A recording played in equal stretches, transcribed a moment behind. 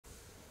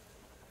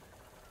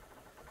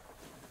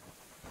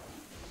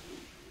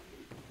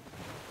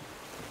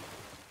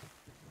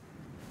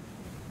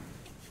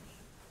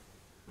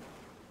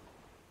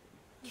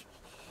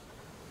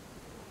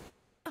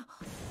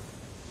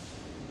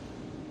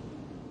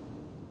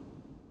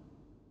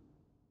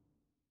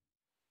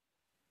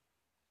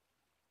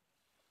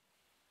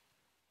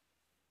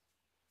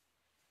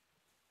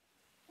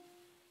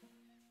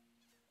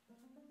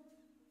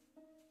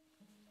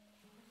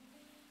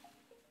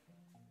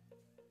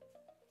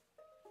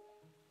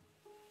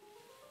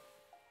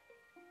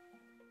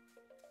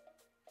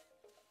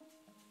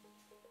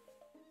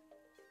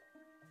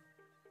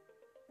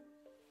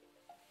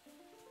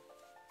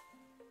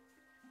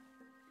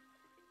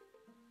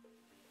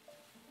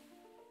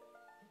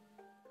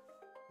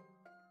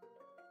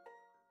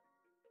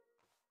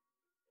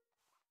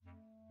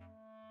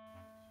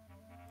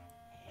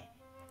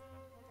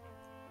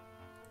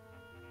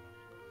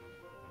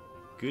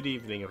Good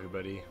evening,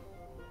 everybody,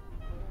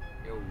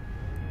 Yo.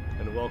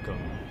 and welcome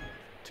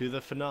to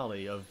the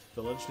finale of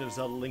The Legend of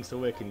Zelda Link's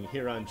Awakening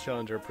here on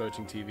Challenger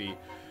Approaching TV.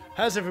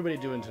 How's everybody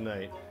doing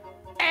tonight?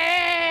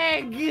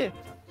 Egg!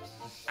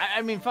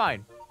 I mean,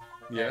 fine.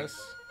 Yes?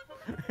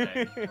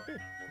 Egg.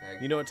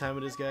 You know what time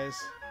it is, guys?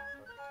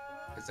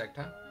 It's egg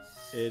time?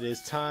 It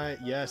is time,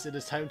 yes, it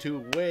is time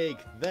to wake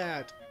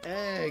that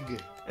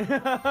egg!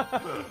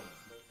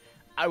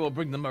 I will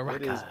bring the It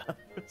maraca.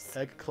 is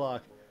egg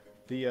clock.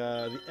 The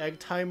egg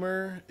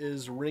timer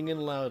is ringing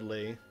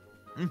loudly.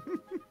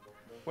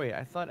 Wait,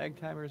 I thought egg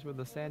timers were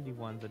the sandy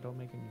ones that don't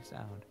make any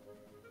sound.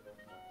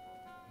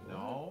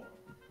 No.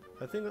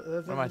 I think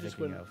am I they just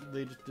thinking went, of?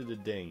 they just did a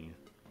ding.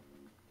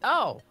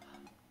 Oh!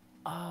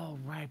 Oh,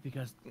 right,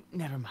 because...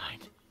 Never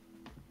mind.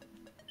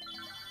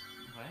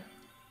 What?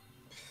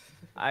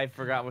 I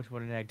forgot which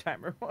one an egg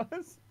timer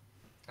was.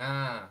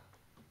 Ah.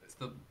 It's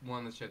the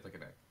one that's shaped like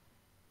an egg.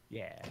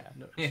 Yeah.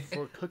 No,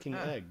 for cooking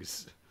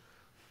eggs.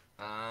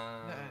 Ah.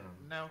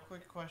 Now,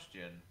 quick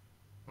question.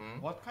 Hmm?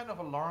 What kind of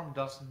alarm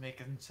doesn't make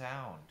a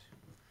sound?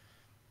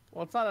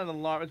 Well, it's not an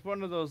alarm. It's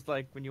one of those,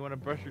 like, when you want to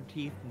brush your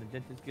teeth and the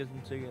dentist gives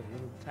them to you, a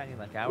little tiny,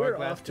 like, We're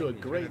hourglass off to a thing,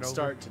 you turn great it over.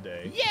 start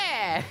today.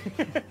 Yeah!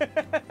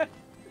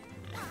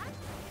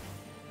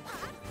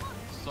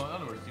 So, in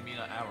other words, you mean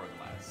an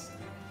hourglass?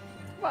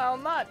 Well,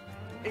 not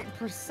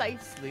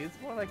precisely. It's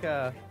more like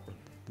a...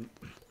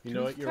 You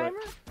know what? You're right.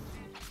 timer?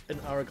 An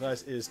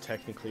hourglass is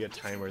technically a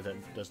timer that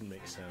doesn't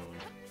make sound.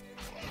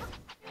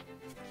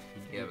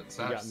 Yeah, but You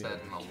Sash got me said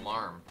there. an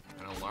alarm.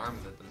 An alarm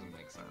that doesn't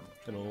make sound.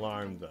 An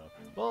alarm, though.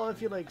 Well,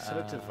 if you like set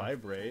it to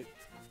vibrate,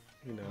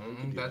 you know, you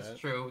can do That's that.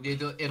 true.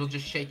 It'll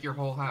just shake your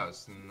whole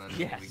house, and then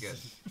it'll be good.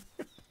 Yes.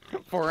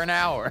 For an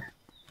hour.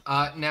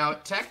 Now,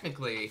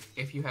 technically,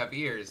 if you have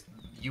ears,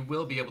 you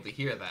will be able to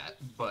hear that,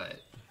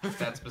 but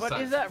that's besides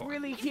But is the that point.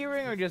 really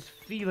hearing or just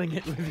feeling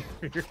it with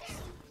your ears?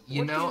 You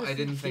What know, do you I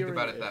didn't think hearing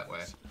about it that way.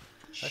 is?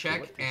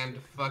 Check what and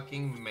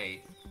fucking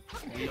mate.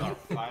 We are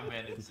 5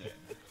 minutes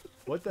in.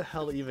 What the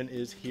hell even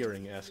is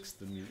hearing? Asks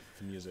the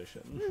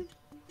musician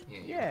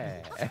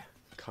Yeah.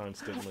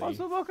 constantly.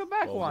 Also, welcome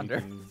back, while Wander.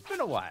 leaping. It's been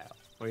a while.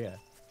 Oh, yeah.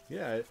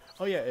 Yeah.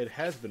 Oh yeah. It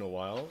has been a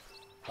while.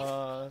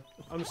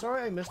 I'm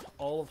sorry I missed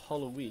all of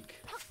Hollow Week.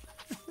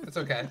 It's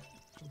okay.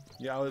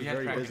 Yeah, I was We had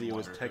very Dragon busy. It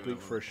was Water, Tech Week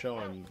too. for a show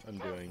I'm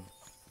doing.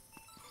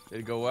 Did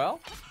it go well?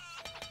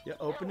 Yeah,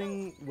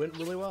 opening went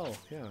really well.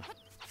 Yeah.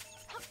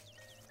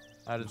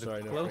 How I'm did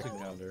sorry, the no closing Tech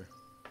go? Wander.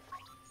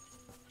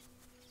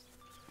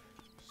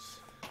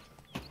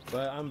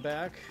 But I'm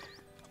back.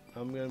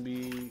 I'm gonna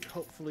be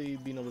hopefully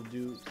being able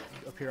to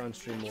appear on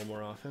stream a little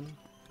more often.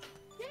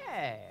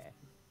 Yeah.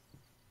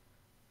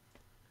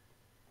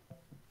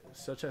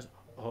 Such as,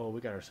 oh,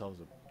 we got ourselves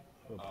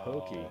a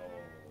pokey.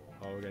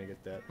 Oh, we're gonna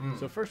get that. Mm.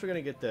 So first we're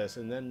gonna get this,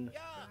 and then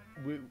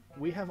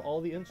we have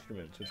all the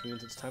instruments, which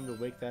means it's time to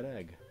wake that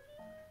egg.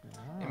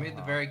 I made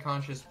the very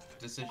conscious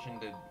decision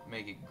to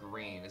make it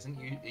green. Isn't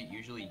it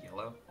usually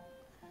yellow?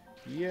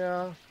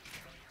 Yeah.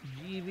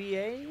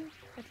 GBA,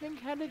 I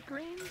think, had it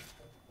green.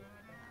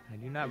 I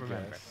do not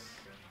remember. guess.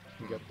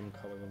 You got them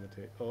color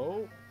limited.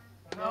 Oh.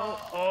 No.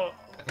 Oh.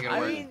 I think it I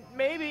worked. mean,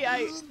 maybe.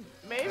 It's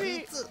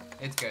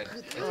good.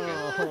 It's good.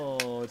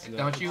 Oh, it's not.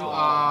 Don't you?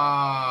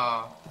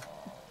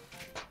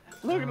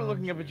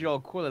 Looking up at you all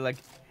coolly, like,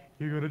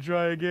 you're gonna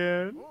try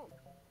again?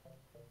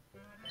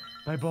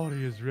 My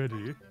body is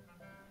ready.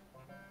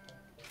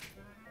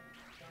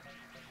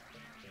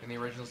 In the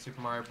original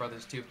Super Mario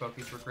Brothers 2,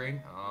 Pokies were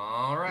green.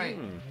 All right.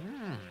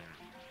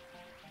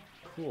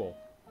 Cool.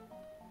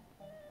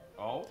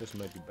 Oh. This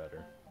might be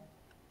better.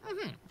 When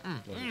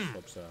it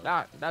slips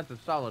out. That's a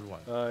solid one.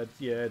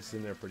 Yeah, it's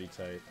in there pretty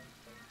tight.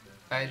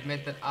 I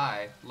admit that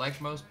I, like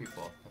most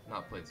people, have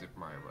not played Super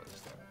Mario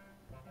Brothers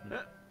 2.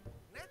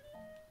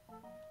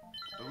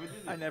 But we did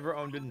I it. never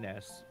owned a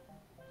NES.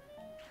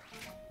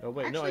 Oh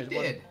wait, Actually, no, I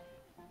did.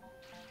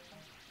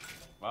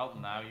 Well,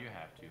 now you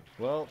have to.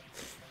 Well,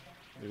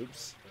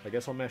 oops. I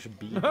guess I'll mash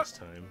B this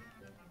time.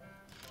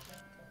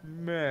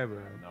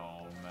 Never.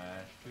 No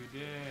match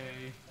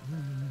today.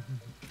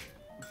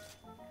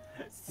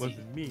 Was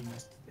it me?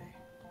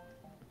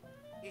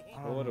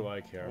 Well, what do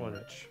I care what-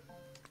 much?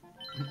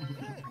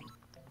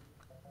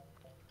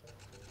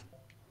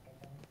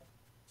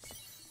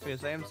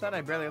 Yes, I am sad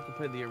I barely have to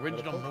play the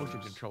original Pokemon.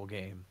 motion control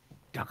game.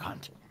 Duck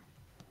Hunt.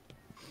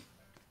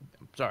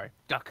 Sorry,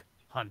 Duck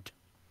Hunt.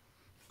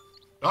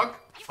 Duck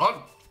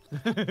Hunt.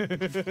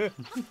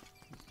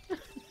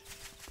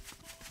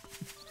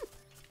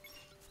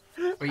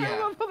 But I yeah,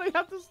 love how they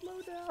have to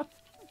slow down.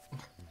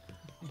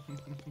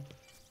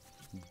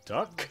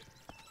 Duck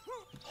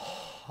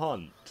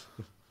Hunt.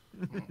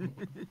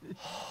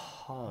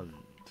 Hunt.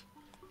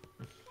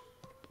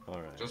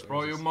 Alright. just for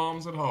all you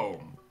moms at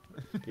home.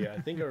 Yeah,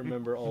 I think I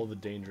remember all the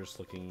dangerous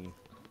looking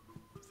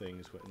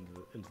things went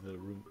into the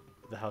room,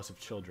 the house of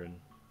children.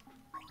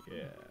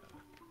 Yeah.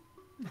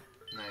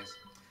 Nice.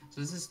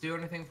 So does this do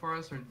anything for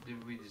us, or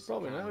did we just?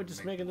 Probably not. We're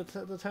just making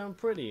the town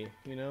pretty,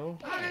 you know?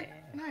 Okay.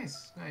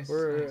 Nice, nice.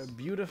 We're nice.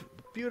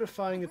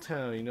 beautifying the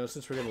town, you know,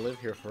 since we're gonna live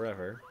here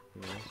forever.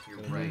 You know, You're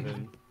gonna right. move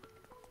in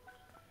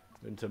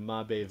into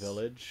Mabe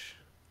Village.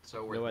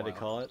 So You know why they worthwhile.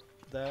 call it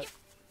that?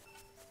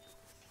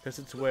 Because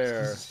it's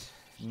where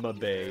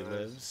Mabe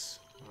lives.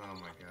 Oh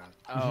my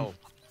god. Oh.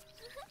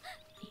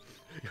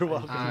 You're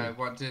welcome. I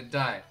want to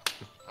die.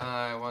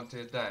 I want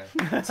to die.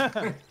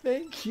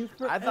 Thank you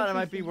for I thought it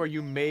might be where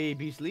you may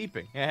be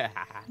sleeping.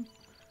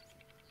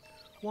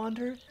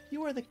 Wander,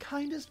 you are the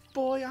kindest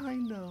boy I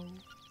know.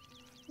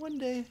 One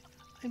day,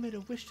 I made a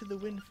wish to the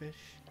windfish.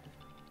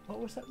 What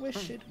was that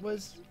wish? It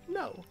was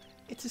no.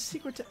 It's a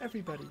secret to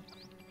everybody.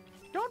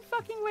 Don't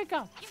fucking wake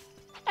up.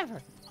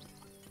 Ever.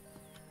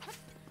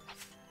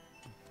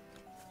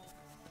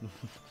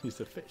 He's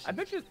a fish.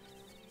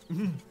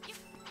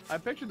 I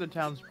picture the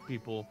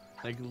townspeople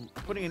like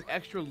putting an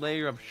extra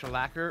layer of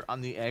shellacker on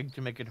the egg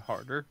to make it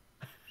harder,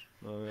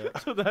 Oh, yeah.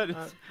 so that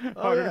it's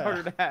oh, harder and yeah.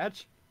 harder to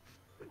hatch.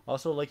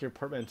 Also, like your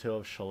portmanteau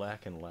of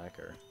shellac and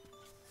lacquer.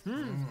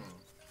 Alright,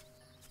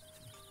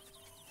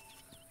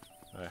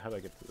 how do I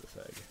get to this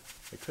egg?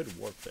 I could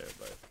warp there,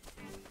 but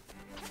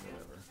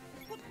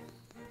whatever.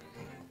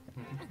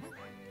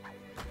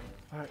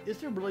 Alright,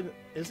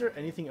 is there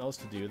anything else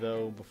to do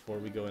though before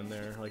we go in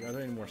there? Like, are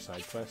there any more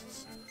side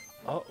quests?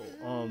 Oh,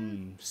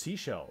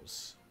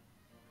 seashells.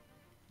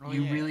 Oh,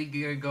 You yeah. really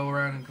gonna go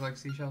around and collect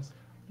seashells?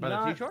 By the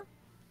Not- seashore?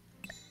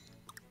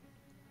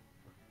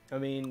 I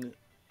mean,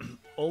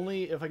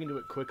 only if I can do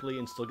it quickly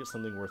and still get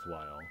something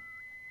worthwhile.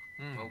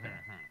 Okay.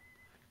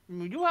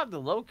 We do have the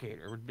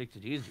locator, which makes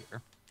it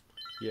easier.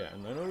 Yeah,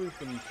 and I know we've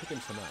been picking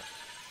some up.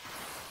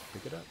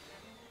 Pick it up.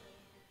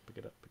 Pick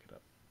it up, pick it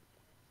up.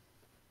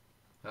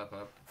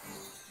 Up.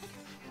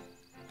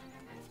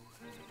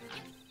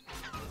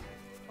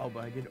 Oh,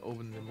 but I did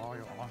open the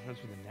Mario All-Stars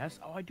for the NES.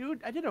 Oh, I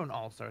did own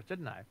All-Stars,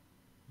 didn't I?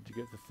 Did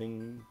you get the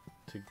thing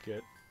to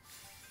get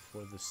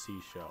for the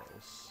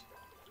seashells?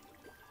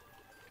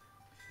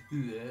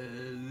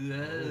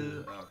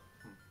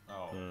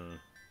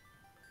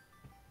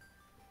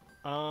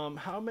 Oh.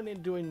 How many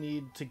do I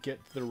need to get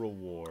the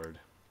reward?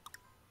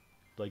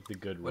 Like the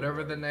good Whatever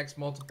reward. the next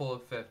multiple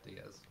of 50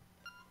 is.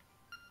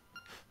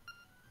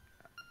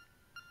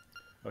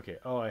 Okay,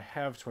 oh, I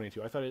have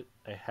 22. I thought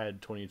I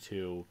had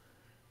 22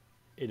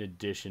 in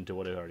addition to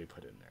what I already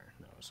put in there.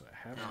 No, so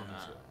I have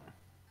 22.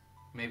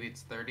 Maybe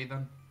it's 30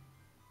 then?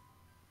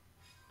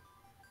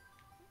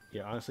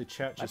 Yeah, honestly,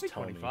 chat Might just be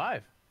tell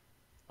 25. me.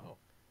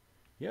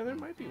 Yeah, there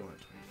might be one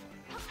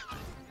at 25.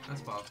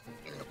 That's possible.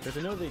 Because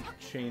I know they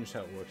changed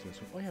how it works in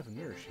this one. Oh, I have a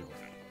mirror shield.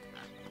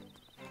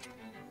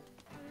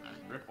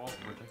 Rip off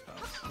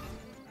projectiles.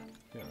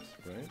 Yes,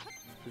 right?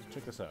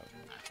 Check this out.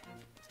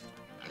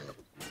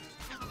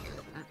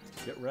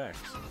 Get wrecked.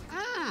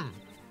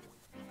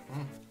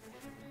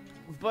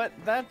 But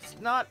that's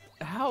not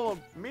how a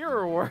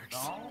mirror works.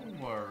 Don't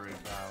worry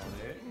about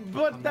it.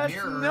 But A that's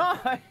mirror.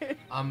 not.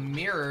 A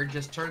mirror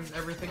just turns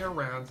everything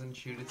around and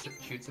shoots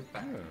it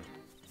back. Yeah.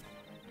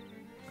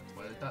 That's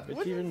what it does. It's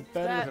Wouldn't even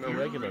better that- than a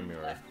regular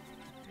mirror.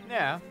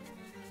 Yeah.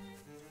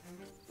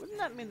 Wouldn't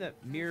that mean that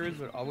mirrors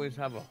would always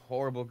have a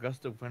horrible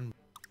gust of wind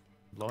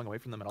blowing away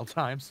from them at all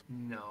times?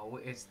 No,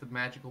 it's the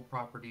magical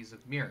properties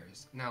of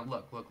mirrors. Now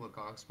look,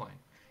 I'll explain.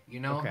 You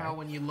know Okay. how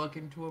when you look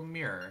into a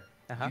mirror,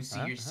 Uh-huh, you see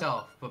uh-huh,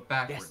 yourself, but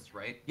backwards,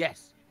 right?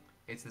 Yes.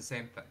 It's the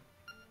same thing.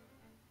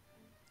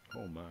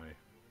 Oh my.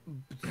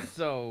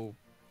 So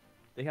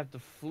they have to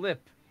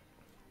flip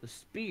the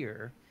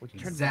spear, which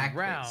turns it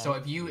Exactly. around. So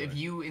if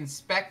you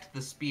inspect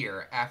the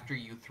spear after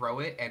you throw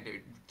it and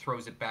it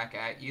throws it back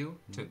at you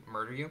to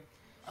murder you,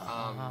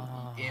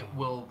 it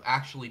will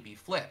actually be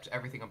flipped.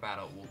 Everything about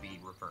it will be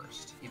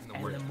reversed, even the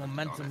and words the on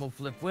momentum it. will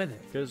flip with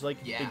it. Because, like,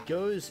 Yeah. it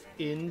goes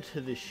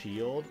into the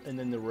shield, and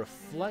then the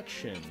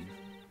reflection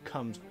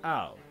comes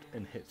out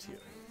and hits you.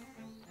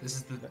 This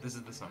is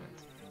the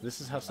science. This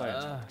is how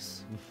science Ah.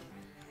 works.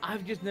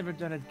 I've just never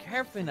done it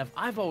carefully enough.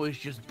 I've always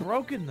just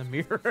broken the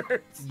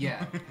mirrors.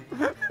 Yeah.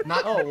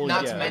 Not Oh, well,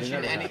 not yeah, to I mention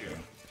never any.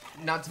 happened.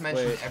 Not to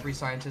mention Wait. every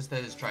scientist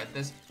that has tried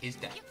this is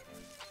dead.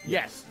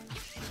 Yes.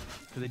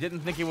 Because they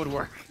didn't think it would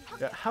work.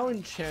 Yeah, how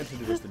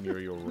enchanted was the mirror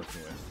you were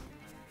working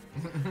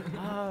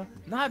with?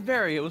 Not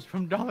very. It was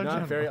from Dollar Not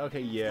General. very.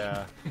 Okay,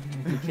 yeah.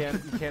 You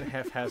can't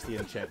half-has the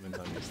enchantments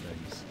on these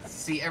things.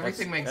 See,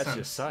 everything makes that's sense.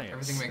 just science.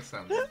 Everything makes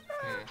sense. Yeah.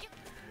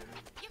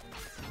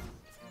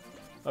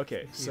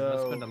 Okay, You must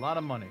so spend a lot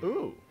of money.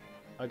 ooh,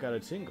 I got a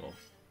tingle.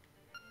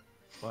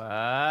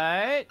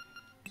 What?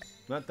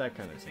 Not that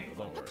kind of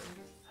tingle. Don't worry.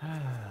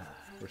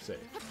 We're safe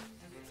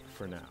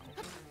for now.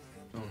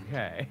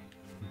 Okay.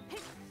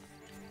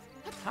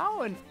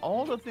 How in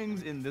all the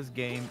things in this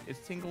game is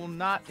Tingle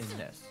not in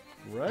this?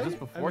 Right? Was this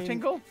before I mean,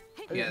 Tingle?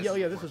 Yes,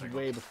 yeah, this before was Tingle.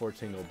 way before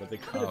Tingle, but they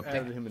could have Okay.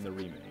 added him in the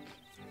remake.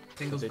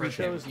 Tingle's They first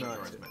game was chose not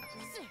Majora's to. Mask.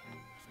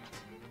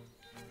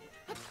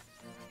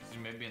 See,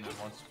 maybe in the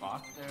one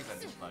spot there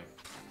that is like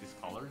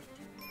discolored.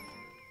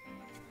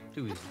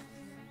 Too easy.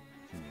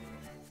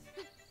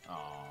 Aww.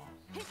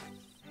 You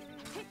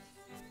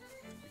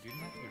didn't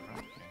have to be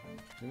rushing.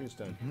 Maybe it's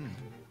done.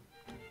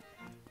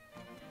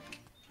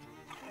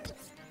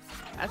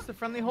 That's the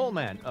friendly hole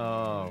man.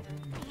 Oh.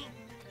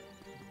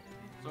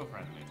 So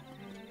friendly.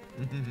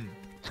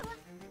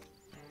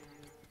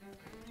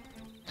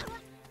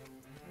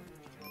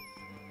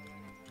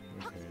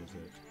 is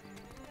it?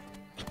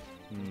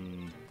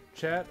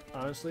 Chat,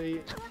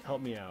 honestly,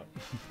 help me out.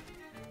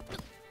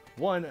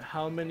 One,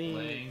 how many...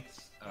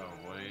 Link's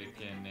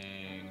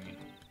Awakening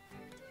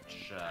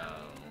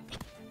shell.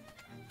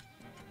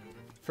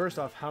 First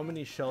off, how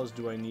many shells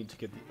do I need to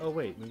get the... Oh,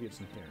 wait, maybe it's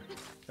in here.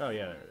 Oh,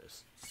 yeah, there it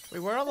is. Wait,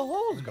 where'd all the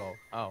holes go?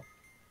 Oh.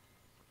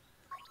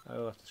 I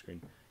left the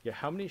screen. Yeah,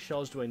 how many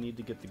shells do I need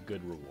to get the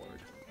good reward?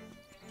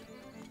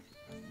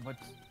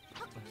 What's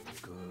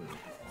good?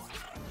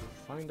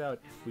 Find out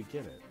if we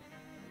get it.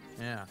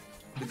 Yeah.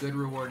 The good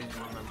reward is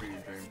you remember your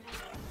dream.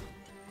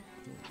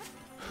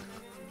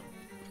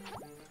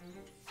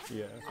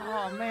 Yeah.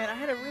 Oh man, I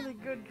had a really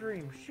good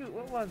dream. Shoot,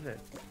 what was it?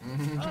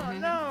 Oh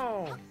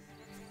no!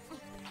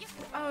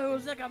 Oh, it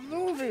was like a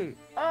movie.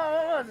 Oh,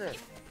 what was it?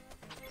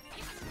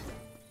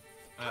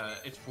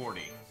 It's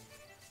 40.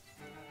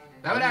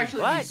 That would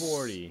actually What? be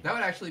 40. That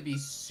would actually be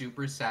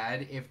super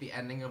sad if the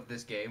ending of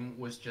this game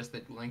was just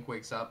that Link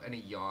wakes up and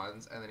he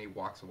yawns and then he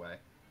walks away.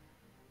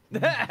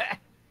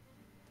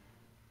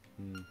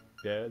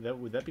 Yeah,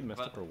 would that be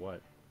messed up or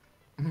what?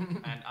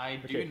 And I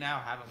do Okay. now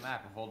have a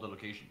map of all the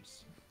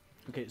locations.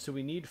 Okay, so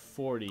we need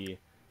 40.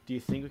 Do you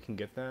think we can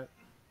get that?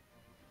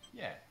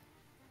 Yeah.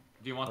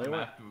 Do you want Oh, the you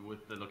map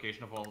with the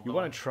location of all You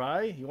want to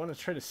try? You want to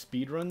try to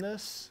speedrun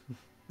this?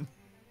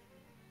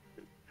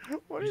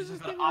 What We is just this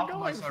gotta thing we're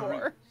going optimize our for?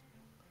 route.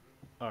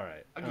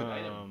 Alright. A good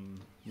item.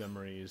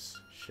 Memories,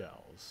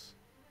 shells.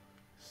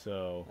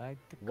 So, Like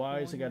the why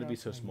is it corner gotta be of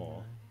so my small?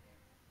 mind.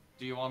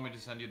 Do you want me to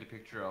send you the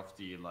picture of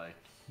the, like,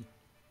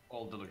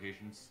 all the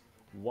locations?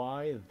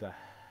 Why the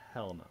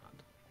hell not?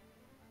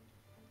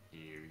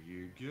 Here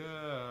you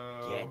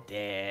go. Get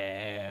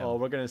them. Oh,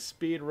 we're gonna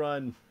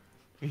speedrun.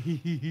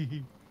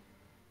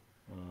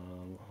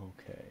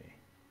 Okay.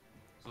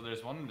 So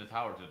there's one in the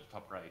tower to the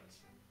top right.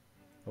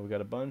 Oh, we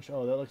got a bunch.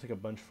 Oh, that looks like a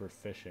bunch for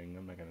fishing.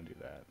 I'm not gonna do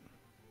that.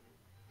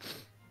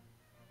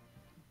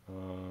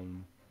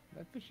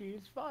 That fishing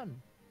is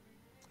fun.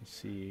 Let's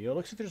see. It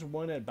looks like there's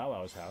one at Bow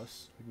Wow's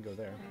house. We can go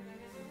there.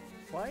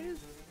 Why is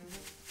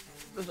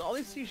there's all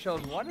these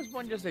seashells? Why does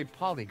one just say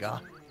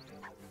polygon?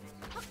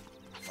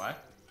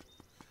 What?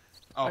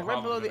 Oh, Like right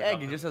below probably the got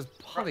egg, it just says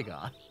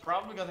polygon.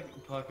 Probably got the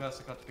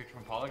picture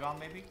from Polygon,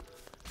 maybe?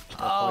 Oh,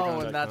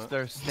 Polygon.com. and that's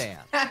their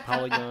stamp.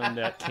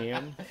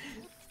 Polygon.cam.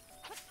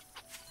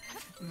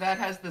 That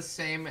has the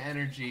same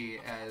energy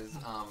as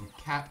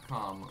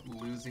Capcom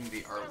losing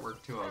the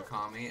artwork to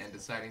Okami and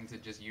deciding to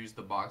just use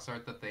the box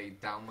art that they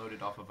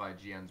downloaded off of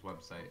IGN's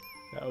website.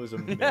 That was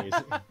amazing.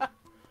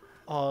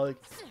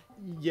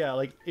 Yeah,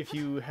 like if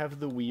you have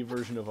the Wii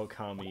version of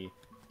Okami,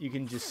 you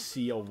can just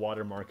see a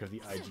watermark of the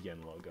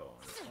IGN logo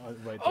on it.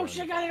 Right there Oh on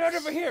shit, I the- got it right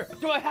over here.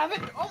 Do I have it?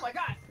 Oh my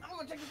god, I'm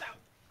gonna check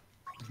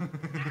this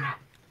out.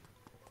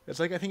 It's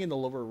like I think in the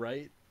lower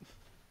right.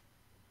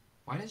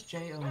 Why does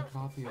Jay own a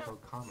copy of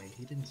Okami?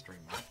 He didn't stream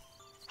that.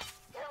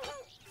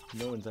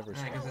 No one's ever I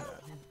seen guess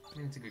that. I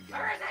mean, it's a good game.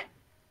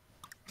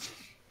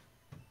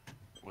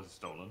 Was it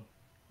stolen?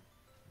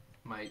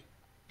 Might.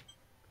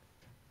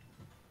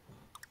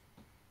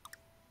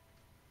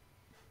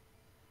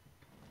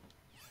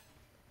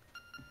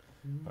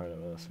 Alright,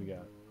 what else we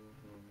got?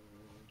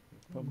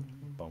 Bum,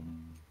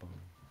 bum, bum.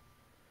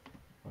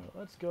 Alright,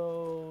 let's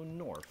go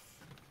north.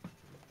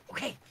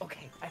 Okay,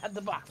 I have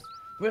the box.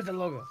 Where's the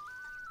logo?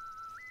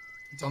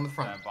 It's on the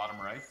front. Bottom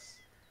right.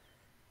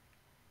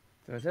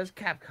 So it says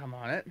Capcom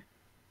on it.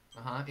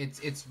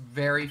 It's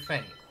very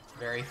faint. It's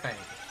very faint.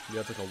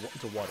 Yeah, it's like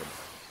it's a watermark.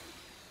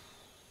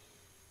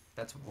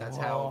 That's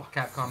how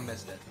Capcom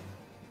missed it.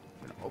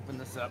 I'm gonna open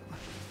this up.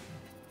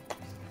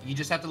 You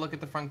just have to look at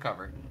the front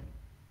cover.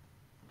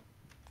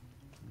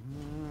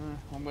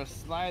 I'm gonna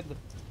slide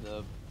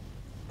the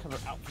cover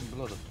out from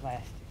below the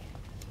plastic.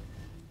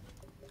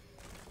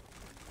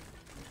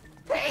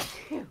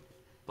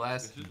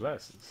 Bless.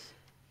 Glasses.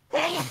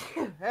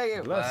 Hey,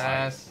 you.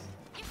 Bless.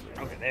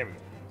 Okay, there we go.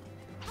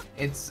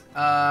 It's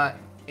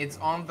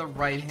on the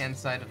right-hand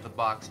side of the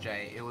box,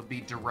 Jay. It would be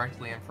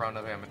directly in front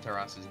of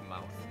Amateras's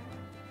mouth.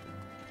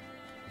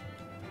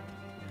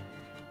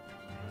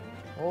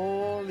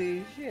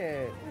 Holy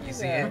shit. You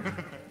see it?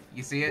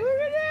 You see it? Look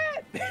at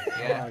that!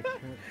 Oh, Yeah. I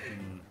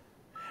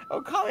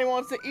can't- Okami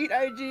wants to eat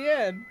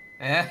IGN.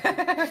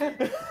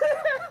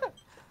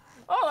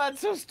 Oh,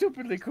 that's so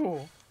stupidly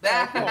cool.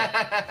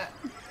 I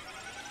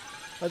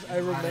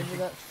remember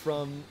that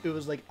from it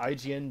was like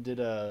IGN did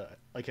an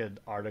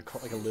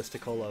article, like a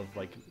listicle of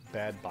like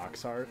bad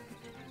box art,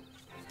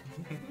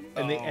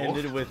 and they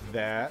ended with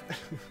that.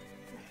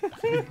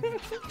 The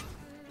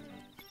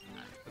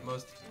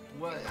most,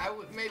 what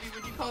maybe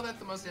would you call that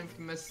the most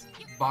infamous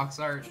box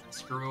art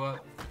screw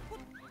up?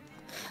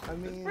 I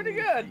mean, Pretty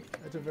good.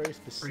 That's a very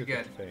specific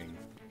good. thing.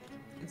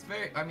 It's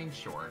very. I mean,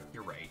 sure,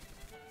 you're right.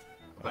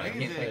 But But I I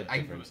can't. think I,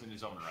 different was in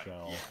his own right.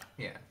 shell.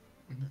 yeah.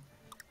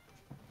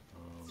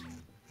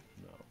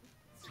 No.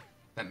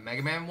 That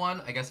Mega Man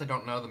one? I guess I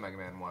don't know the Mega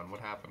Man one. What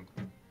happened?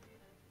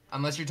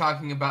 Unless you're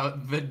talking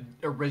about the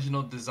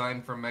original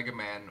design for Mega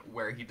Man,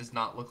 where he does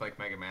not look like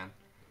Mega Man.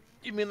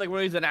 You mean like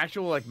when he's an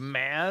actual like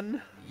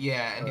man?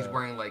 Yeah, and he's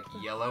wearing like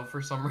yellow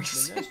for some I mean,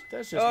 reason.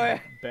 that's just Oh, yeah.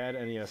 bad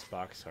NES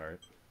box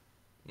art.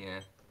 Yeah.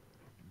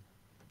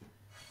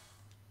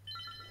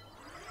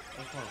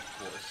 That's not of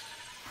course.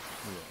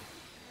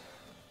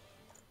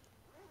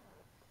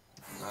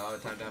 Yeah. Oh,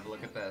 time to have a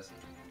look at this.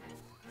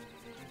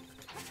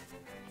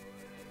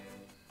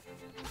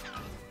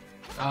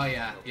 Oh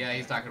yeah, yeah,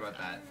 he's talking about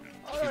that.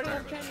 Oh, He's no, talking no,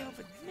 about can't that.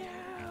 open.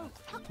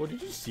 No. Well,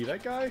 did you see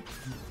that guy?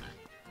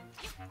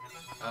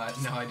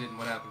 No, I didn't.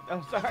 What happened?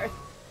 I'm sorry.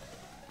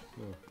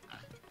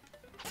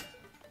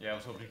 Yeah, I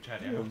was hoping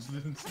Chatty also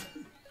didn't see.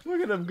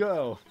 Look at him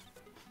go.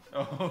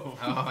 Oh.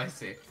 Oh, I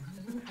see.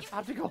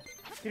 Optical.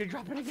 Can you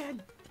drop it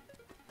again?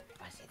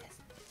 I see this.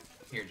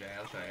 Here, Jay,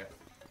 I'll show you.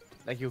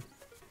 Thank you.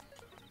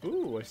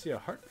 Ooh, I see a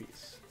heart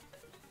piece.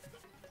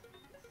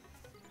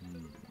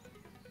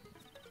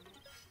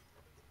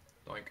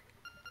 Doink.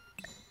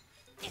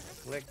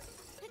 Click.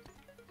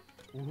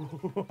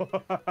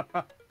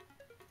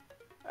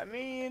 I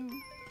mean,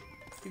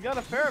 you got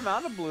a fair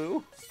amount of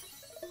blue.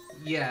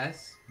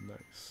 Yes,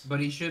 Nice. but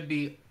he should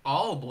be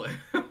all blue.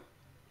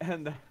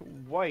 And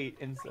white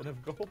instead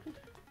of gold.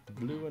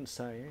 Blue and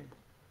cyan.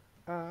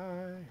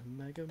 I,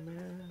 Mega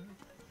Man.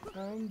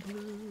 I'm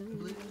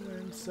blue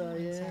and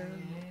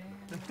cyan.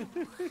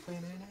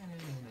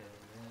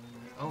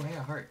 Oh, hey,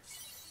 a heart.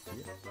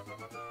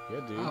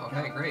 Yeah, dude. Oh,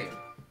 okay, great.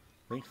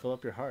 Link, fill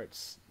up your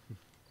hearts.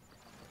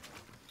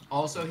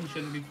 Also, he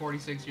shouldn't be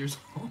 46 years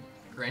old.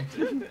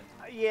 Granted.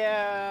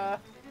 Yeah.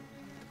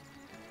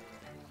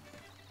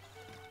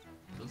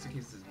 Looks like he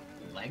has his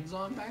legs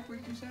on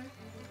backwards, you say?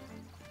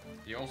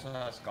 He also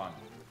has gun.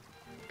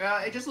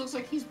 It just looks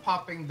like he's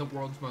popping the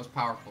world's most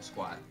powerful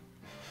squat.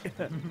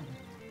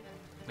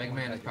 Mega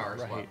Man is power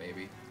right. squat,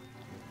 baby.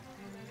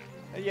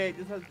 Yeah,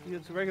 he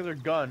has a regular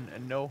gun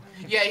and no.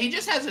 Yeah, he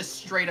just has a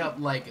straight up,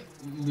 like,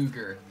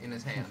 Luger in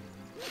his hand.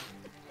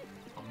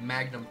 A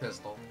Magnum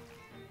pistol.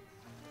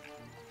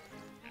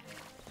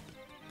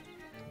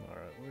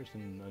 Alright, where's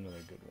another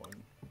good one?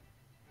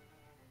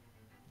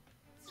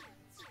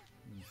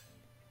 What's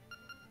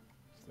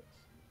this?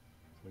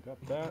 So I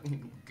got that.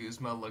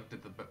 Guzma looked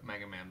at the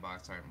Mega Man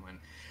box art and went,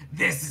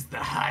 "This is the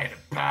height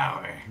of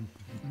power.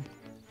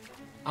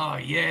 Oh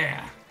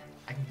yeah,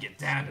 I can get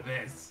down to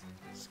this."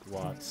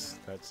 Squats.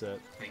 That's it.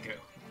 Thank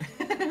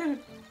you.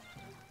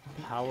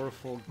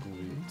 Powerful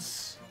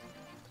glutes.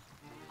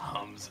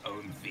 Hum's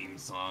own theme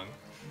song.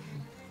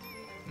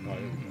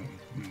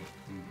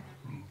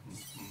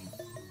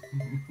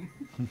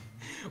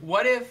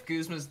 What if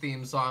Guzma's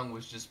theme song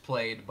was just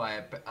played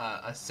by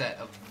a set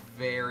of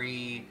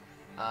very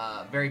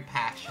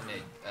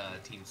passionate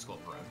Team Skull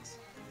runs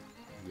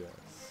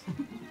Yes.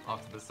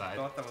 off to the I side?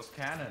 thought that was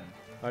canon.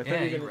 I thought Yeah, you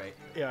were you're gonna, right.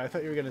 Yeah, I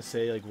thought you were gonna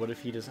say like, what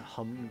if he just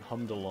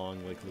hummed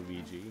along like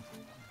Luigi?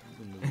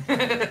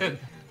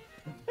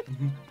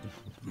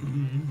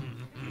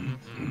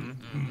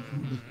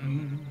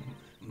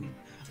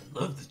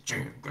 Love this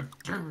jam.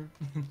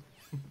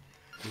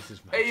 This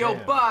is my Hey, yo,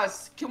 jam.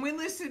 boss, can we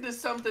listen to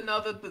something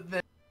other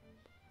than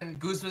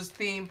Guzma's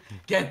theme?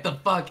 Get the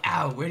fuck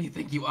out. Where do you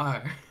think you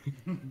are?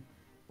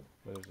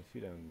 Well, there's a few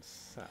down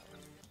south.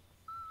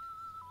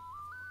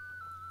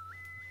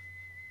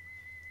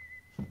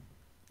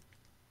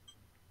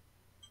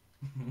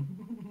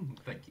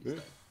 Thank you, Good.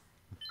 Steph.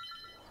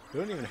 You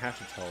don't even have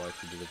to tell Life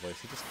to do the voice.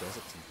 He just does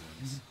it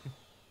sometimes.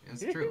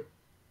 It's true.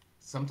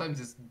 Sometimes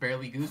it's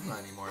barely Guzma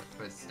anymore,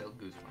 but it's still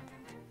Guzma.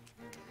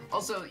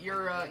 Also,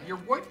 your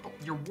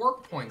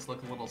warp points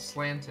look a little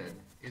slanted.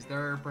 Is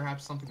there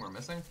perhaps something we're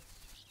missing?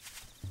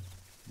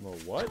 Well,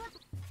 what?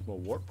 Well,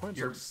 warp points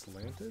You're- are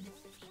slanted?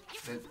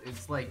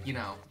 It's like, you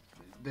know,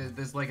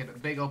 there's like a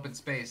big open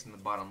space in the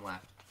bottom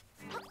left.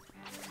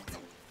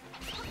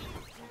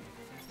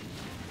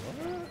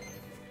 What?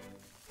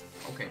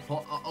 Okay,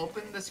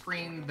 open the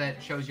screen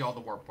that shows you all the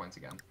warp points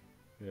again.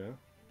 Yeah.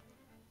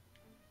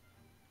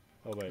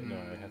 Oh wait, no,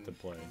 I have to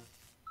play.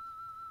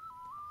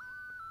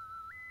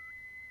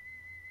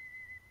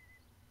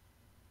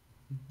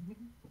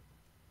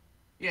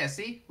 Yeah,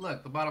 see?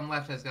 Look, the bottom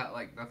left has got,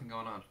 like, nothing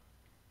going on.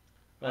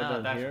 Oh,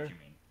 down That's here? what you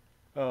mean.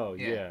 Oh,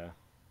 Yeah. yeah.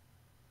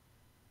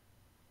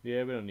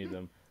 Yeah, we don't need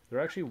them. There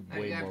are actually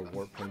way yeah, more but-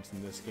 warp points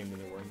in this game than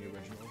there were in the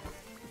original.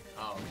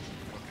 Oh,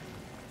 okay.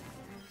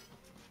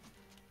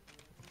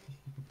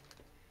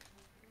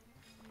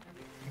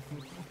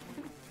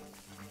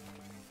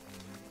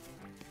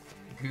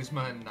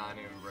 Guzma and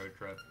Nanu road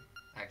trip.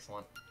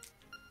 Excellent.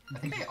 I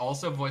think I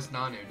also voiced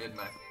Nanu, didn't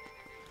I?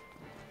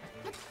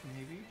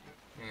 Maybe.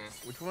 Yeah.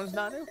 Which one's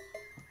Nanu?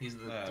 He's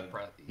the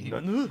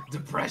Nanu?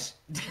 depression.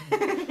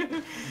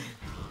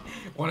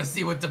 Want to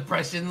see what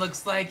depression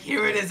looks like?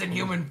 Here it is in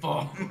human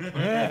form.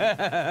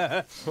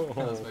 That was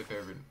Oh,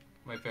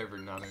 my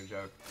favorite Nanu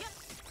joke.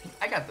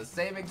 I got the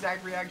same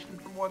exact reaction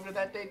from Wonder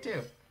that day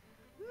too.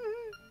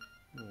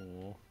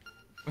 oh.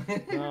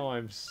 Now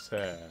I'm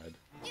sad.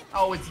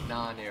 Oh, it's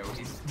Nanu.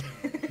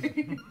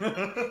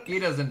 He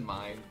doesn't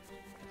mind.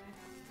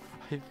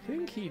 I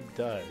think he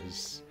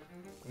does.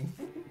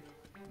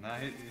 Nah,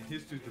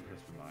 he's too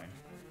depressed for mine.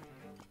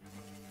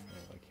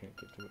 Oh, I can't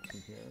get to it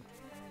from here.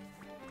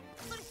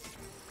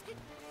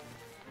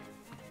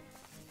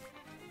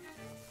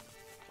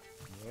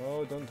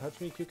 No, don't touch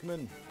me,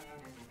 Cucumin.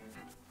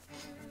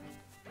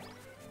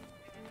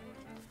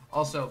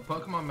 Also,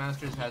 Pokemon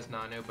Masters has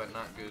Nanu, but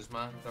not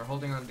Guzma. They're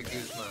holding on to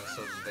Guzma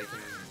so that they can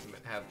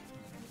have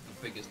the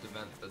biggest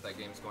event that that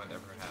game's going to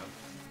ever have.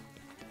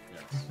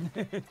 Yes.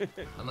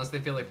 Unless they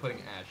feel like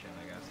putting Ash in,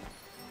 I guess.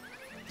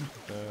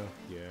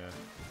 Yeah.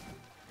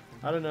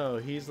 I don't know.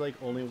 He's like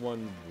only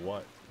won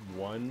what,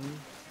 one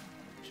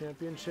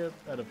championship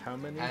out of how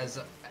many? As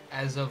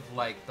of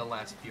like the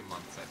last few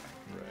months, I think.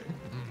 Right.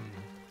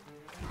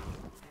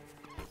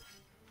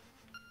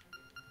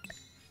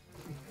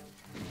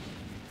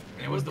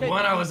 And it was the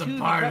one I was a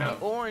part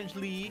of. Orange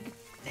League.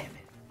 Damn it.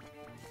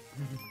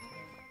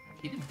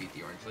 He didn't beat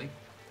the Orange League,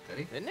 did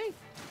he? Didn't he?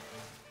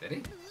 Did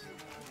he?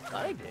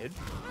 I did.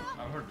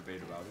 I've heard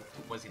debate about it.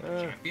 Was he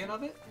the champion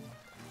of it?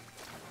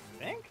 I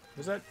think.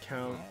 Does that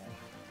count?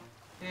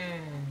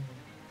 I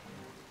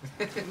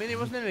mean, it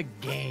wasn't in a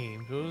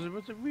game. It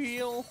was a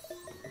real.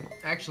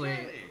 Actually,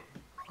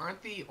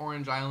 aren't the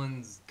Orange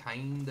Islands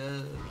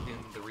kinda in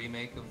the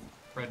remake of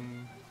Red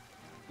and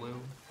Blue?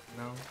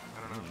 No?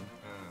 I don't know.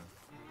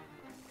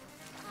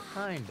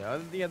 Kinda.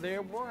 Yeah, they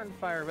were in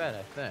Fire Red,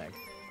 I think.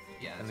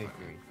 Yeah, And that's they what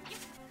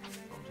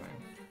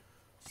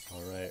I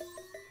mean. Alright.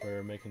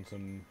 We're making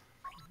some...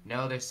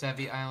 No, they're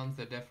Sevi Islands,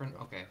 they're different?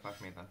 Okay, fuck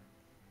me then.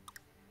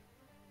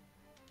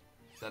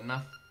 Is that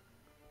enough?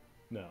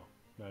 No,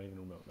 not even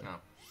remotely. No.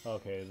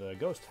 Okay, the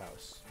ghost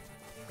house.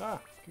 Ah,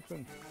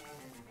 Cucumin.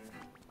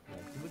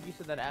 But you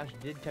said that Ash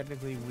did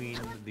technically win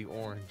the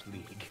Orange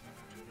League.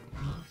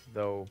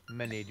 Though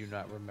many do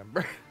not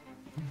remember.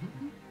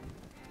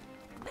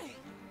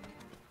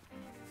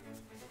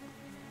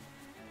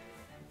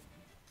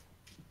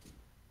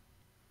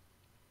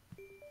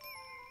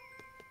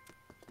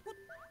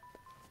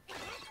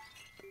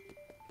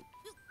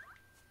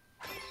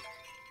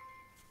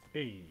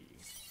 Hey.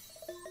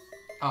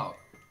 Oh,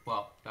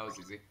 well, that was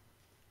easy.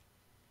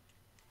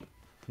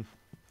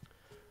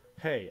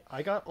 Hey,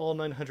 I got all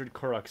 900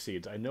 Korok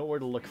seeds. I know where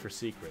to look for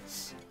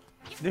secrets.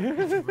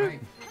 Right.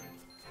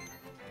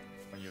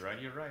 When you're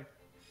right, you're right.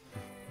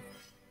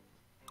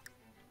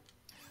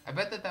 I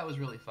bet that was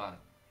really fun.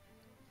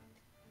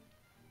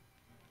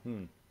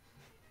 Do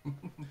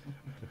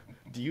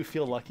you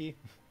feel lucky?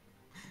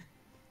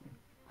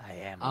 I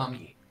am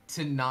lucky.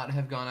 To not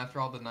have gone after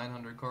all the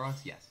 900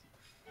 Koroks? Yes.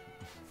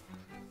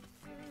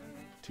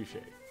 Touche.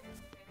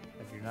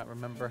 I do not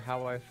remember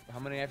how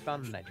many I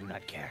found, and I do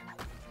not care.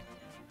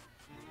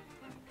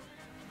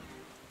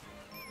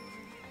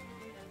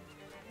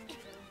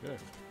 Yeah.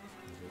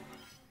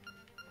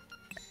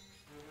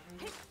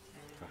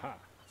 Haha.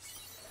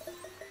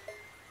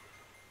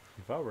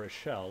 If I were a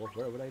shell,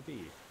 where would I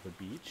be? The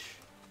beach?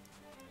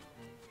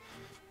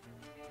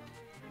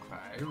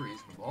 Okay,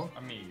 reasonable.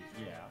 I mean,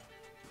 yeah.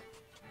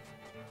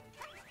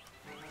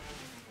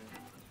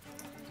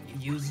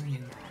 You're using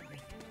your noggin.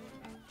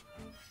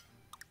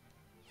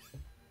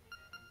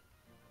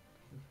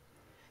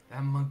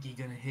 That monkey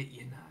gonna hit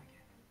your noggin.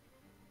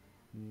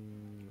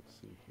 Let's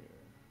see here.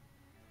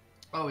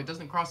 Oh, it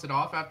doesn't cross it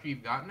off after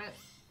you've gotten it?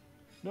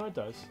 No, it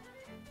does.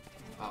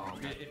 Oh,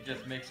 okay. It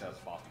just makes a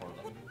spot for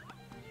them.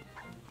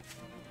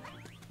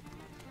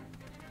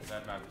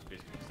 That map is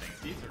basically saying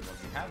these are the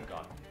ones we have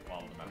gotten,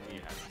 while the map we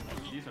have.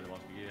 These are the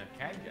ones we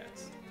can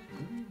get.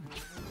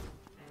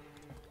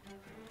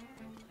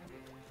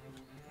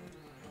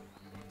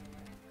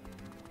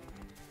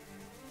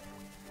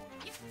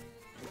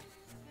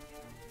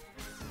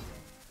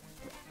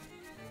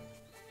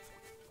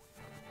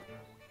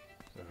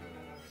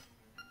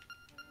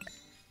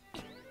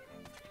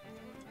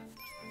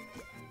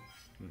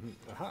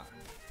 Aha.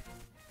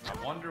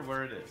 I wonder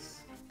where it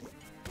is.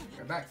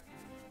 Right back.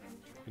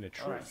 In a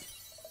tree. Alright.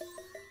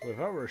 Well, if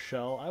I were a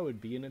shell, I would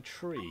be in a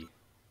tree.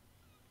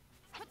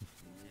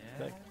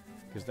 Yeah.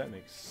 Because that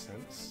makes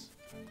sense.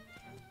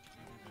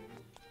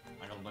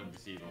 I'm gonna blame the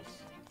seagulls.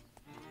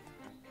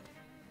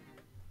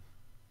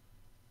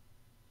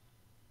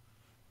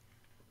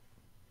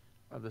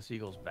 Are the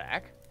seagulls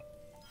back?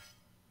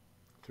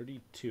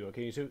 32.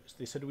 Okay, so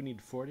they said we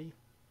need 40?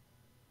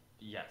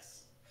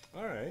 Yes.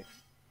 Alright.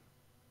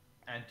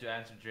 And to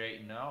answer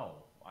Jay, no.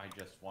 I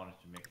just wanted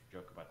to make a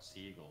joke about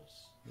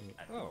seagulls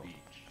at Oh. the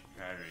beach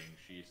carrying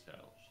she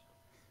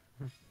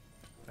cells.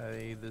 Are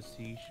they the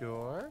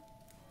seashore?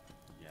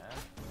 Yeah.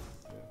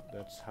 Yeah,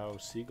 that's how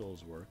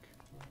seagulls work.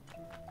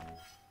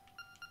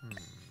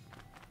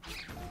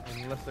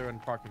 Unless they're in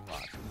parking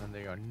lots, and then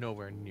they are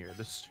nowhere near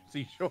the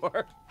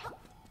seashore.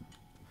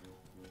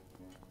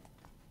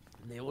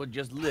 They will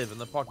just live in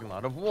the parking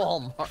lot of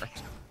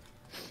Walmart.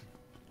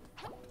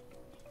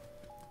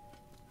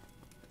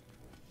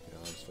 Yeah,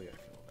 honestly, I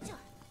feel that.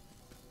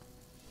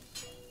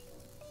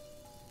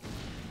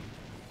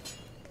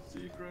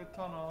 Secret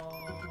tunnel.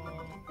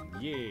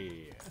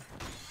 Yeah.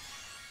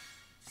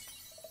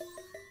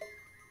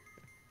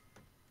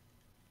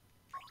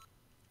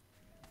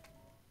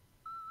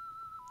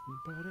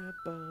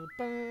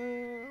 Ba-da-ba-ba.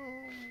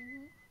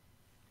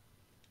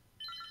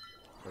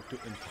 do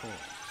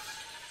entrance.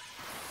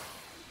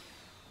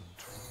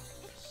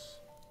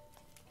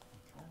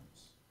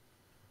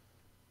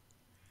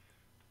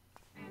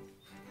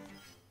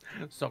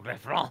 Sacre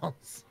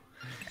France.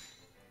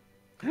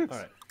 All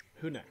right,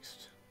 who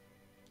next?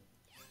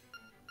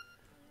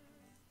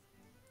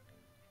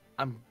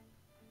 I'm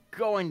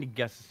going to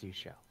guess a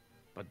seashell,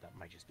 but that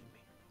might just be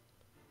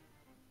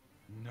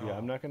me. No. Yeah,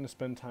 I'm not going to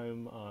spend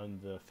time on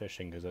the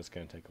fishing because that's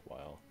going to take a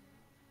while.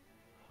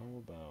 How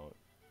about...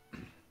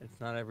 It's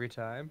not every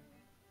time.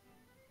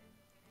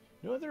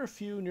 You know, there are a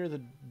few near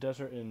the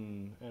desert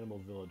in Animal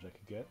Village I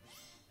could get.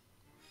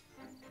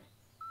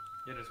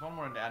 Yeah, there's one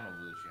more in the Animal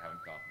Village you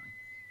haven't gotten.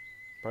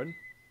 Pardon?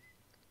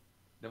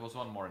 There was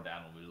one more in the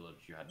Animal Village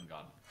you hadn't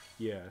gotten.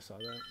 Yeah, I saw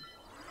that.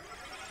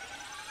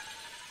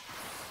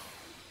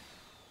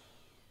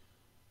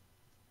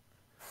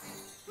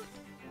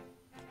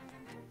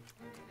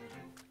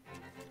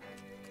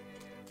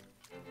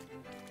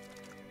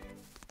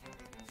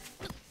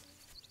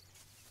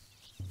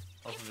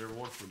 Also, the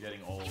reward for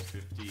getting all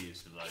 50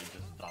 is like just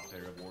a top pay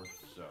reward,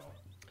 so...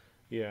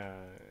 Yeah,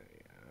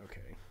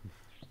 okay.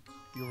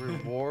 Your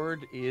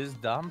reward is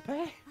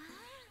Dampe?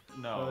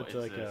 No, Oh, it's it's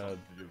like something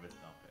to do with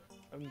top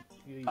pay.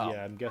 Oh.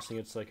 Yeah, I'm guessing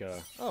it's like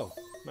a... Oh,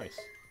 nice.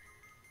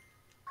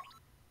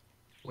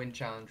 Win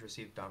challenge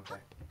received Dante.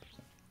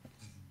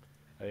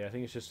 Yeah, I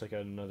think it's just like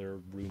another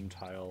room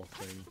tile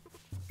thing.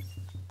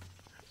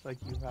 Like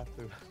you have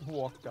to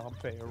walk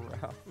Dampe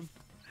around.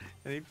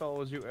 And he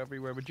follows you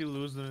everywhere, but you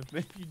lose him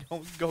if you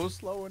don't go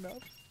slow enough.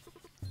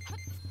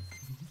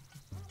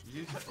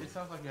 It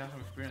sounds like you have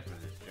some experience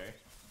with this, Jay.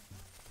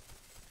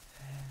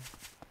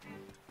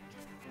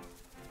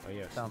 Oh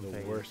yes, Dumb the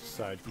face. worst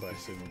side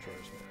quest in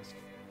Majora's Mask.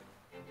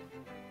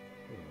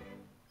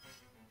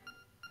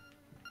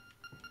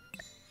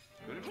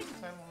 Could it be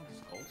inside one of the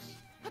skulls?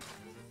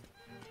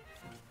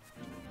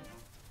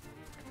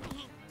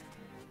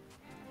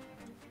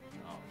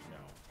 Oh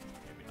no,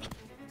 maybe not.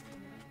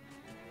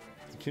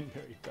 You can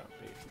marry Dante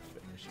if you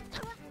finish it.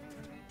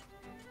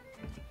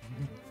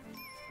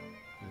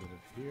 Is it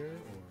up here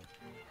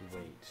or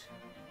wait?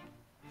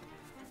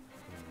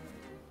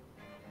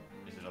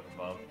 Is it up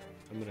above?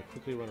 I'm gonna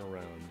quickly run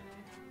around.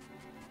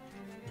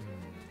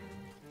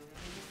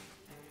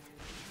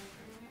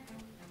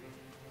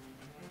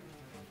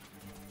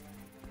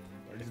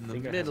 I In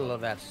think the I middle have-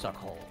 of that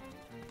suckhole.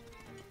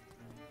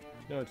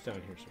 No, it's down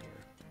here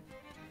somewhere.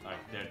 Alright,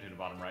 there to the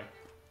bottom right.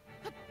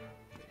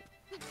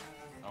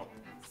 Oh.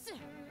 I see.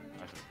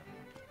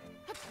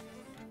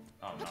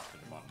 Oh, not to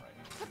the bottom right.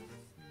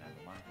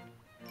 Never mind.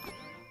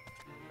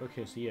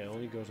 Okay, so yeah, it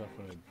only goes off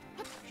when I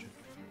check.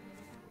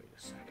 Wait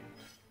a second.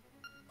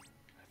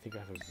 I think I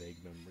have a vague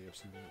memory of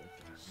something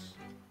like this.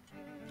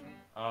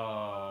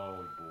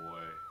 Oh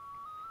boy.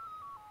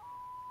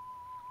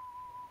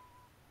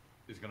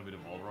 Is it gonna be the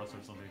Walrus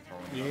or something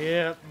throwing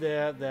it up?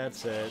 Yep,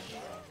 that's it.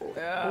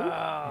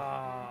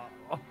 Ah.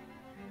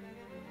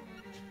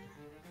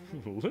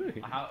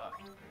 How,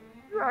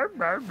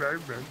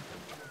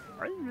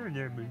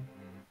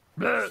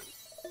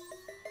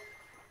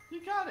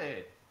 you got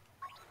it!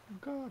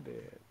 Got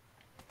it.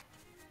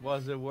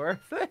 Was it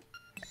worth it?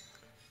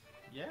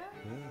 Yeah?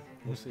 Yeah,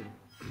 we'll see.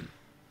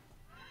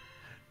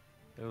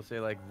 It'll say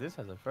like, this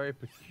has a very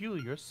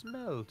peculiar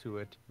smell to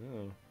it.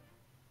 Oh.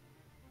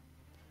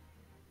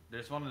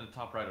 There's one in the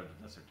top right of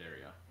the desert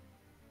area.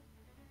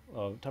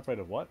 Oh, top right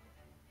of what?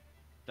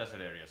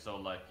 Desert area, so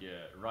like,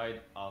 yeah,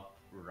 right up,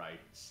 right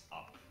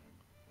up.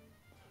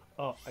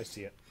 Oh, I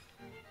see it.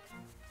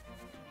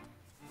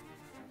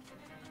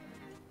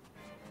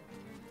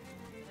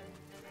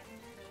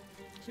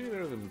 See,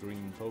 there are them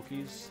green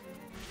pokies.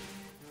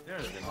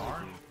 There's an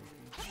orange.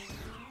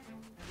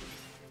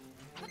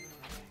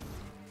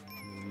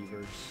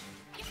 Levers.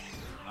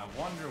 I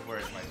wonder where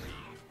it might be.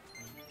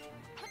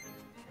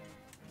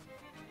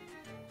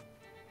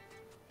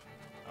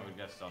 I would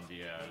guess on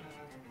the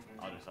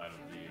other side of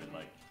the,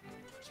 like,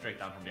 straight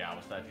down from the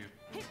owl statue.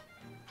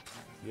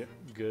 Yep,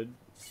 good.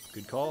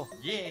 Good call.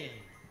 Yeah!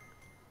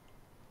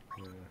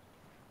 Yeah.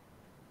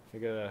 I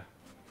gotta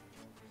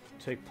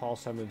take Paul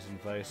Simon's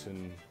advice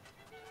and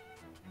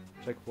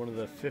check one of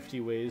the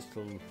 50 ways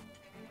to...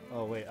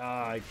 Oh, wait.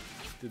 I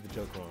did the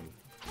joke wrong.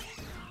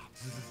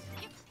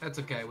 That's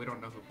okay. We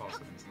don't know who Paul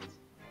Simmons is.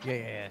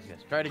 Yes.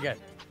 Try it again.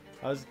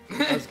 I was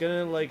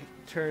gonna, like,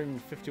 turn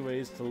 50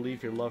 ways to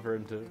leave your lover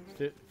into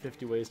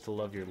 50 ways to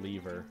love your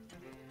lever.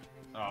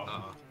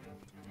 Oh.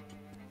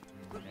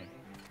 But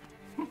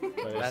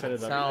I That set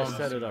it up. I sounds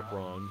set it up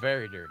wrong.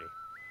 Very dirty.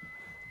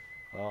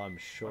 Oh, I'm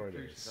sure it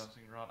What is.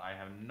 bouncing around? I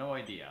have no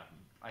idea.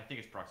 I think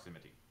it's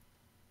proximity.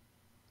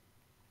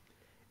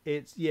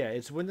 It's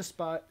it's when the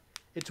spot.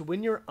 It's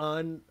when you're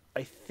on.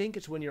 I think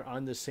it's when you're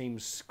on the same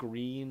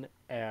screen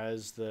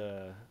as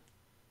the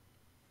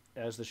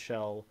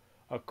shell,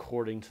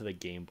 according to the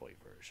Game Boy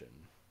version.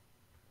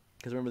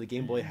 Because remember, the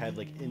Game Boy had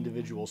like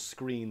individual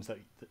screens that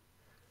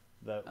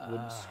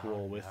would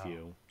scroll with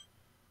you.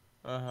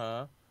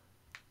 Uh-huh.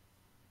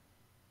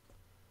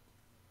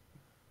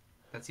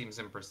 That seems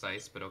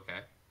imprecise, but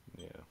okay.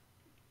 Yeah.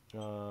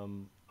 Oh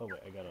wait,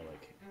 I gotta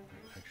like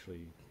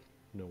actually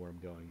know where I'm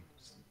going.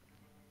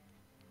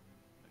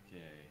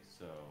 Okay,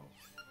 so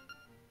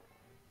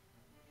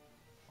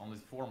only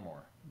 4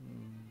 more.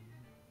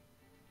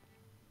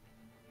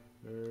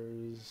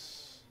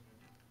 There's.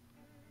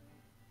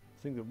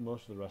 I think that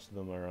most of the rest of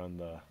them are on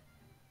the.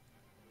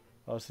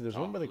 Oh, see, there's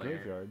one by the Lair.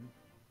 graveyard.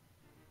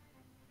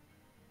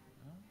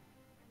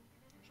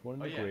 There's one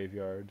in Oh, the yeah.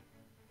 graveyard.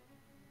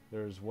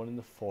 There's one in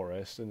the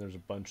forest, and there's a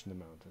bunch in the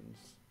mountains.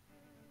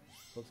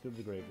 So let's go to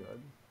the graveyard.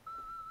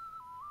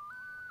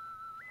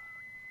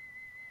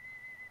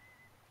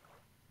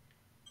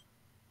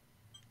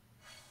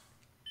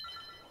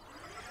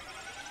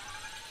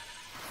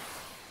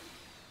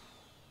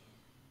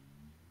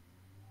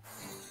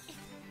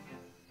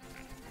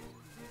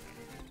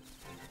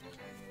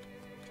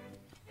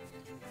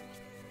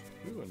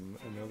 Ooh,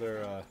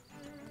 another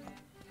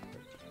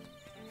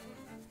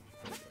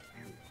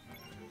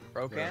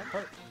Broken?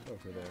 part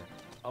over there.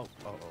 Oh.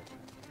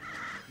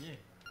 Yeah.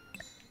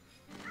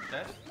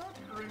 That's not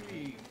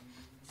really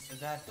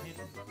that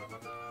hidden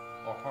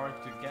or hard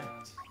to get.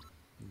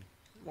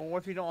 Well, what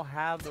if you don't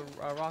have the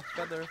rock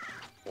feather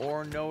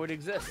or know it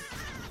exists?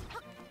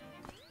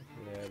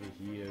 Yeah,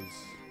 he is.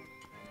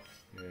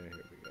 Yeah, here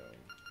we go.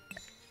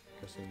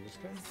 Guessing this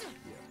guy?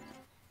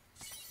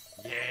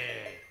 Yeah.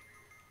 Yeah.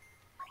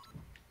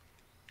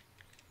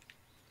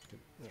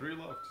 3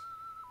 looks.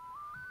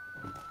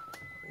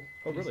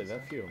 Oh, really?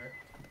 That few?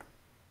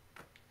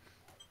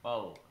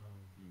 Well,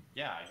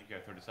 yeah, I think you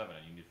have 37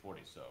 and you need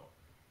 40, so.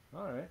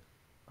 Alright.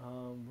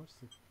 What's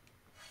the...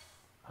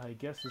 I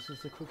guess this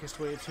is the quickest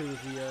way to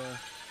the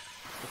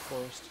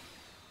forest.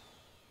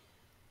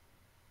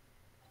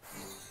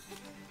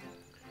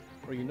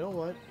 Or you know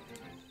what?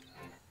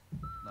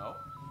 No?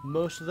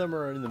 Most of them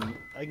are in the...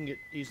 I can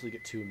easily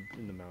get 2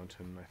 in the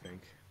mountain, I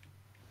think.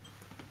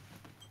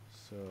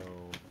 So...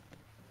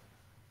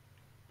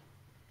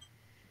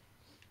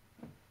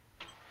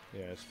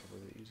 Yeah, it's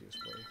probably the easiest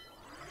way.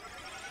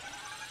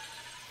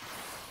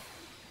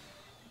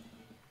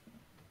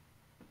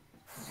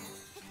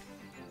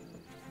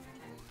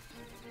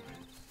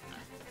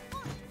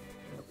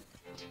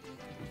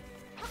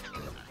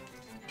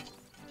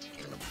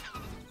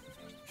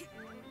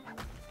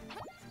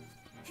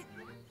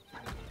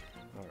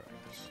 Alright.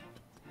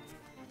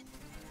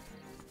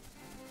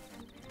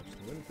 There's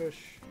the windfish.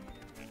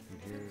 And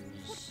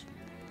here's...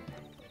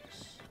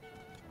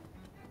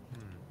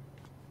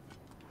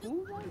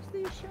 Who wants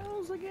these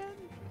shells again?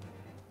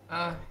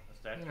 Uh, What's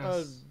that? you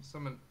know,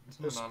 some The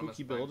anonymous spooky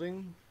thing.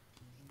 building.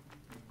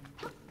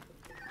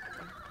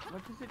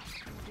 What does it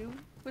do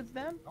with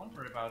them? Don't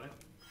worry about it.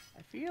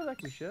 I feel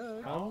like we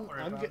should. Don't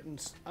worry about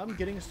it. I'm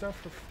getting stuff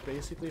for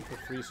basically for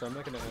free, so I'm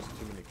not gonna ask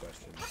too many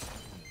questions.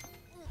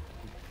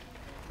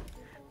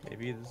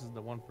 Maybe this is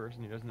the one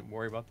person who doesn't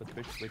worry about the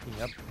Twitch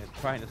waking up and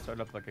trying to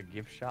start up like a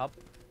gift shop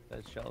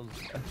that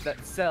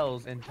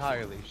sells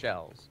entirely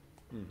shells.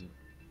 Mm-hmm.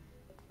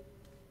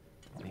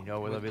 And you know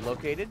where they'll be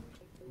located?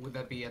 Would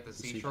that be at the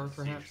seashore.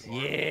 seashore, perhaps? Seashore.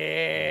 I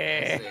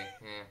Yeah. see,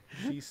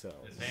 yeah. She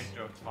sells. The same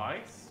joke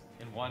twice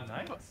in one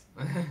night?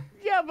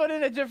 Yeah, but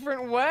in a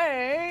different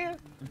way.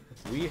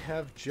 We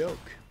have joke.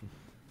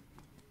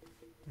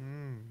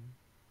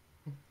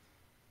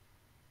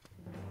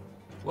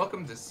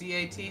 Welcome to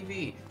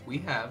CATV. We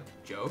have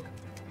joke.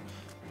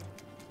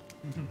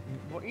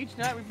 Well, each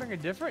night we bring a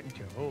different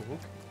joke.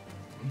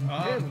 Hey,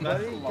 That's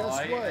buddy, a guess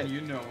lie, what? and you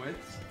know it.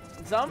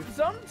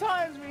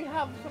 Sometimes we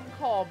have some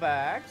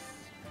callbacks.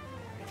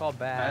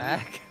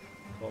 Callback.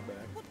 Call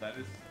back.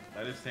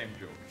 That is same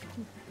joke.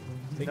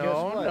 Hey, guess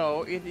No, what?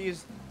 no, it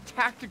is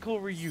tactical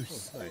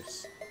reuse. Oh,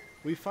 nice.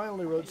 We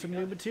finally wrote some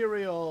new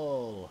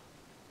material.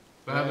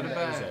 Ba-ba-da-ba. And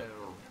that was it.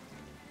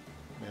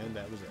 And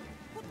that was it.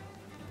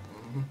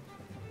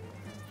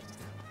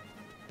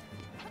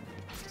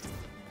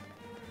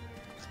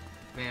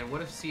 Man,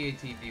 what if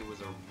CATV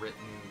was a written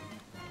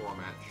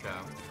format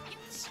show?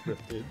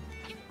 Scripted.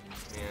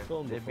 Yeah.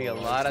 Filmed There'd be before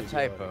a live lot of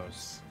studio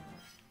typos.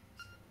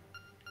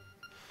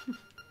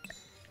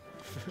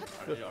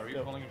 Are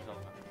you calling yourself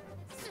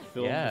that?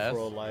 Filmed Yes. for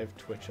a live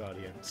Twitch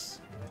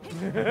audience.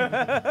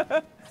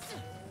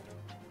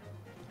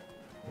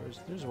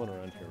 There's one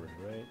around here,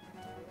 right?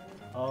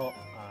 Oh,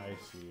 I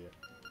see it.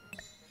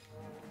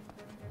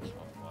 Oh,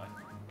 what?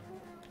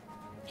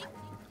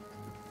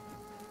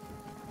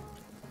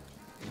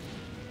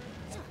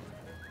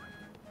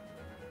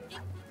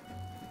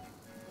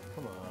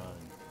 Come on.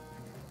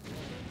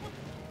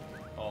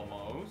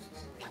 Almost.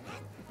 There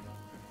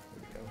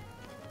we go.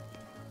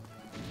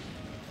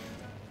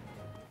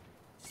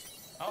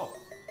 Oh.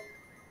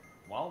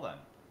 Well then.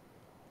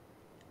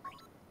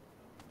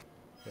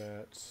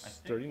 That's I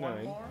think one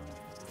 39. more?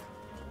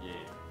 Yeah.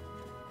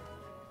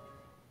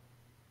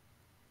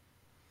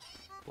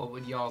 What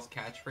would y'all's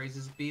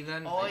catchphrases be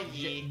then? Oh,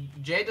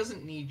 Jay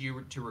doesn't need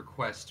you to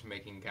request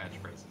making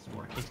catchphrases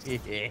for him.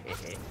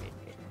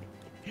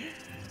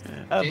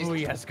 A Jason-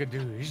 booyah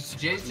skadoosh.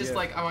 Jay's just Yeah.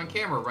 like, I'm on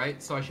camera,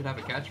 right? So I should have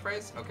a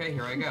catchphrase? Okay,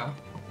 here I go.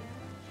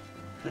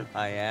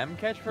 I am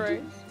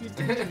catchphrase. You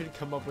didn't even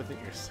come up with it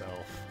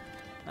yourself.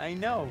 I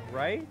know,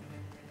 right?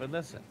 But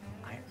listen,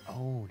 I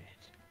own it.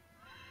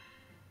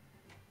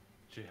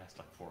 She has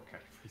like 4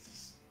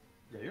 catchphrases.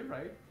 Yeah, you're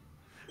right.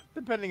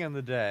 Depending on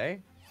the day.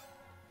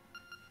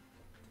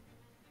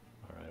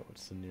 Alright,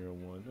 what's the near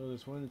one? Oh,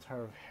 there's one in the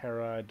Tower of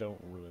Hera. I don't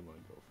really want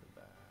to go for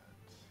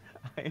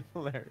that. I'm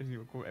hilarious.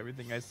 You quote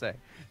everything I say.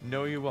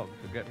 No, you won't.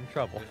 You'll get in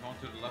trouble. There's one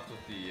to the left of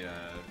the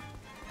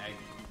egg.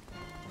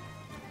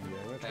 Yeah, I'm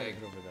gonna try to Peg.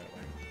 get over that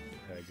way.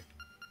 Peg.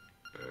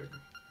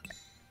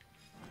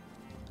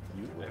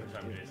 You Every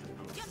time Jason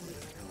moves,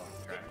 you're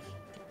locked trash.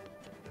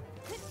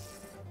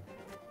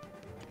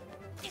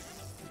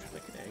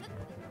 like an egg.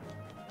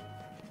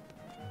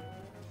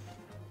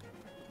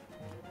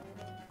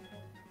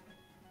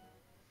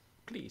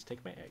 Please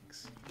take my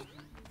eggs.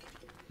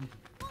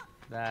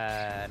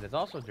 That is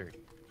also dirty.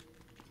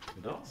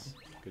 It No, is.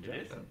 Good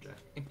it job.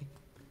 isn't.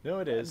 No,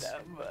 it is.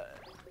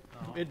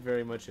 No. It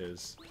very much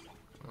is.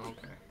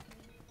 Okay.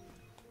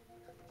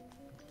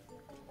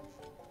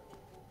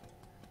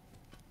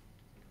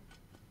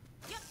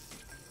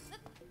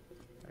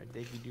 Alright,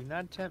 Davey, do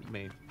not tempt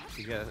me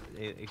to get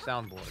a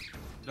soundboard.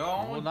 You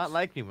will Don't. not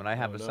like me when I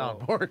have Oh, a no.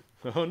 soundboard.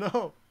 Oh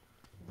no!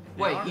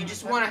 Wait, Yeah, you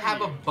just I'm want to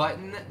have a happy.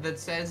 button that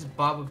says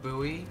Baba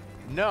Booey?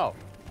 No,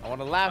 I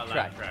want a laugh A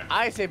track. laugh track.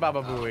 I say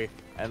Baba Booey,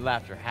 and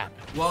laughter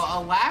happens. Well,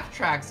 a laugh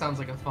track sounds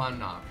like a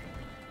fun option.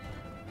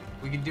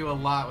 We could do a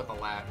lot with a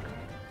laugh track.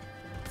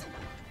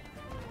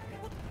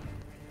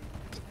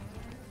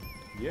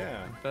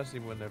 Yeah, Especially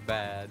when they're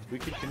bad. we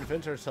could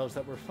convince ourselves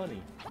that we're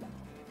funny.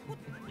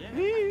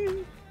 Yeah.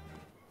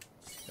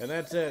 And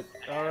that's it.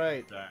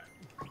 Alright. That.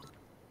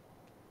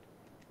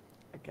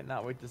 I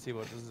cannot wait to see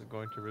what this is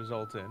going to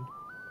result in.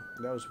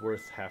 That was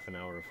worth half an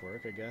hour of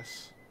work, I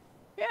guess.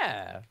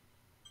 Yeah.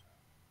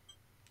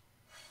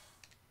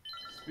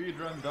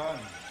 Speedrun done.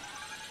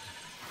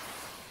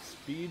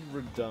 Speed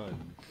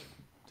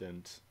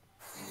redundant.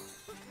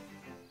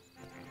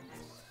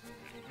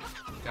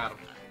 Got him.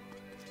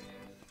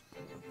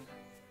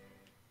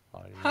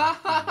 Audio.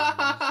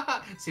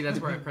 See, that's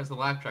where I press the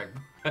laugh track.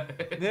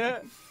 Yeah.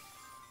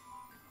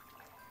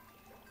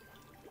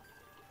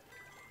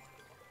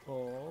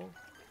 Oh.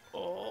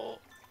 Oh.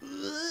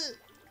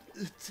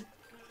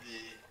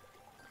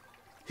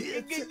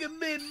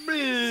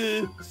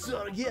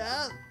 So,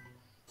 yeah.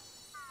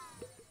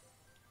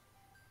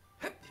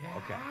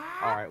 Okay.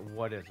 All right.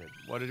 What is it?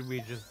 What did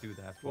we just do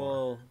that for?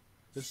 Well,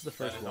 this is the That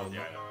first is not one.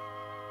 the item.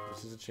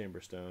 This is a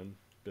chamber stone.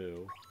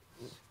 Boo.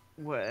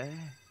 What?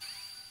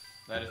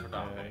 That is for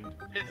Dominic. And-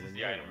 This and is the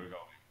then- item we're going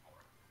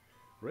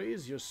for.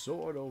 Raise your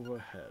sword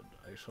overhead.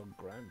 I shall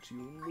grant you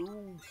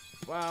new.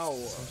 Wow.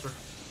 Some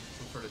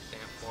sort of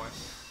damp boy.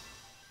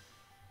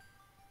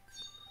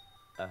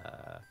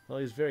 Well,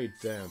 he's very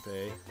damp,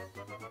 eh?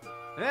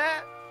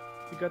 Eh.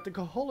 You got the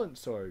Koholint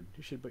sword.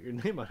 You should put your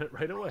name on it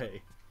right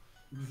away.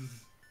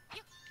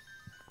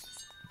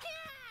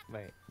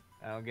 Wait.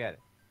 I don't get it.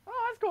 Oh,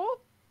 that's cool.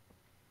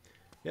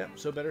 Yep,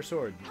 so better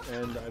sword.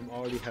 And I'm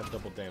already have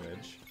double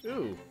damage.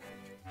 Ooh.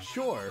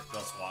 Sure. So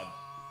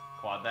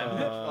quad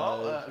damage.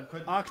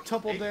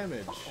 Octuple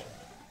damage.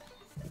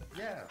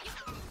 Yeah.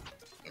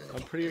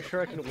 I'm pretty sure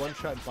I can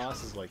one-shot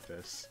bosses like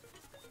this.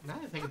 Now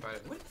that I think about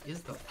it, what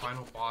is the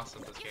final boss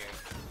of this game?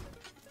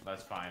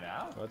 Let's find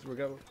out.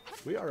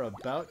 We are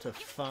about to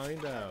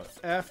find out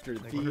after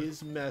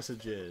these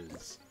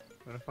messages.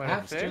 Wanna find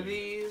out After there?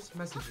 these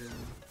messages.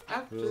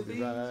 After We'll be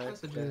these right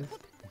messages. back.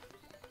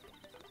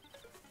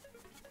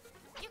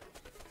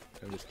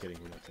 I'm just kidding,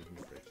 we're not taking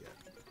a break yet.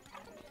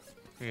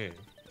 Yeah.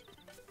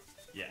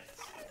 Yes.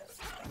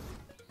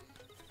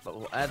 But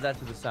we'll add that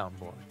to the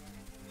soundboard.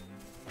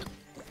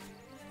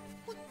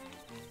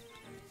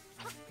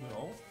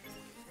 No.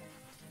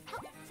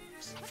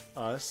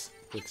 Us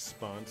with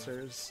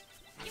sponsors.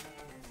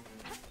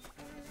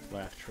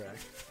 Laugh track.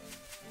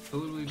 Who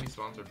would we be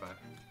sponsored by?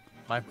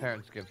 My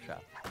parents' gift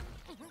shop.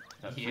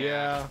 That's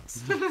Yeah.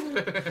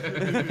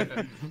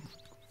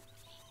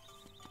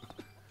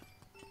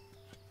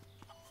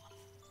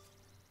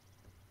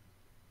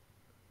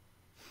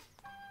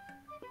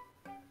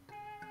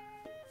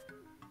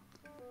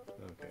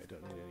 Okay, I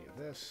don't need any of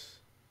this.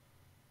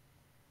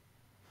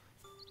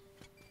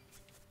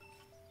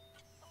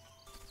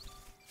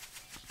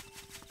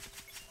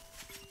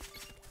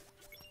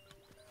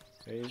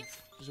 Okay,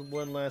 just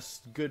one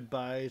last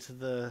goodbye to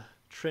the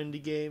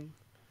trendy game,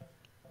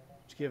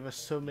 which gave us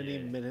so many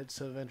Yeah. minutes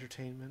of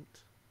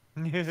entertainment.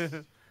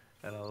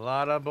 And a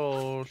lot of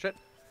bullshit.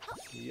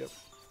 Yep.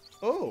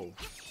 Oh!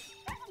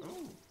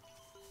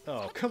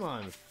 Oh, come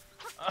on.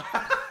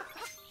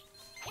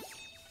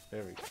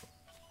 There we go.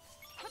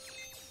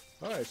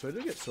 Alright, so I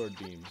do get sword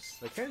beams.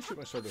 I can shoot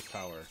my sword with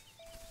power.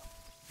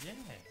 Yeah.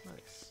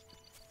 Nice.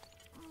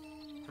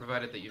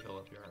 Provided that you fill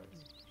up your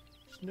hearts.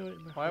 Just know it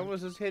in my Why heart.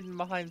 was this hidden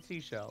behind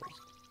seashells?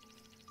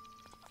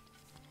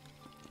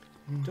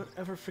 Don't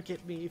ever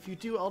forget me. If you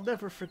do, I'll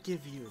never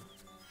forgive you.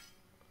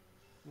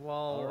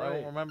 Well, I Alright.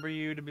 don't remember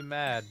you to be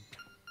mad.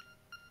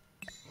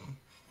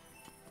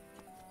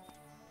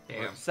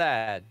 Or Damn.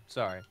 sad.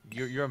 Sorry.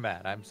 You're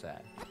mad. I'm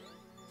sad.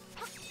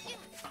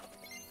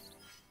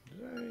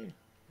 Did I?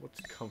 What's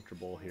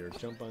comfortable here?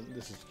 Jump on.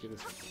 This is good.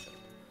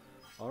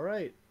 All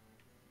right.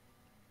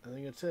 I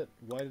think that's it.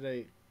 Why did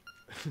I?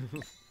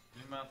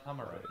 Mount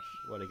Hammerich.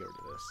 Why did I get rid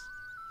of this?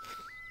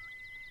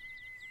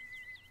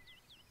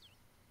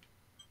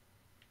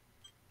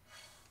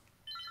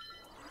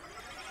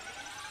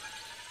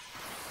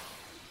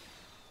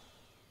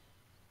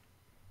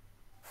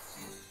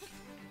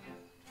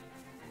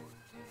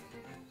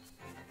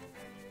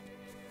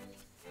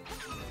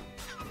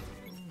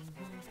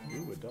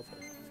 Ooh, a double.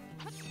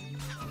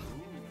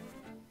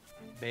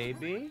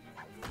 Baby?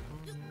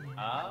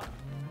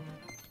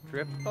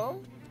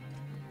 Triple?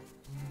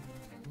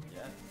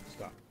 Yes.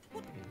 Stop.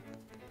 All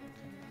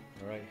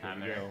right, here we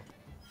Hammer. go.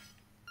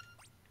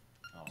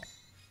 Oh.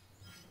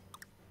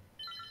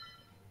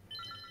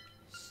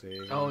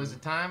 Save. Oh, is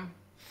it time?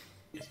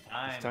 It's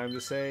time. It's time to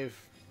save.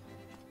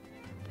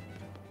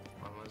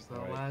 When was the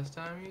Alright. last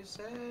time you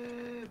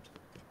saved?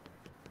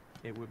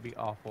 It would be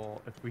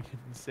awful if we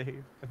didn't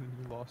save and then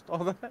you lost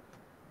all that.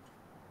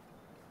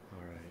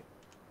 All right.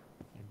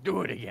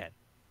 Do it again.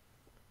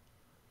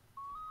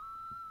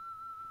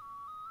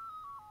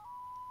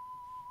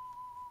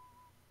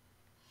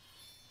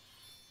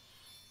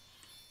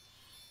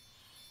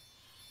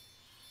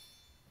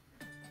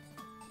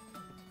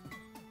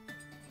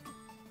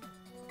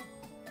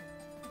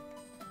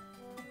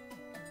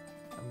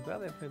 I'm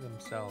glad they play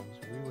themselves.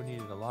 We would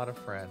need a lot of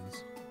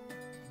friends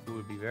who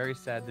would be very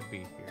sad to be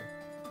here.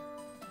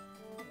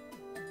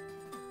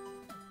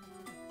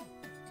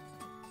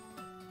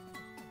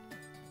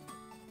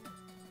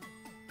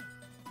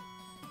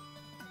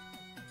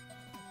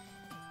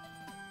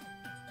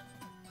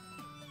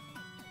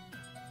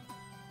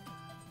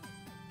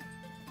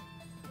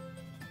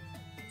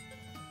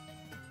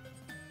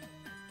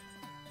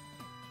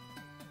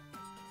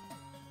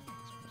 This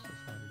must have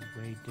sounded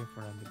way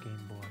different on the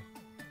Game Boy.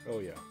 Oh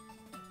yeah.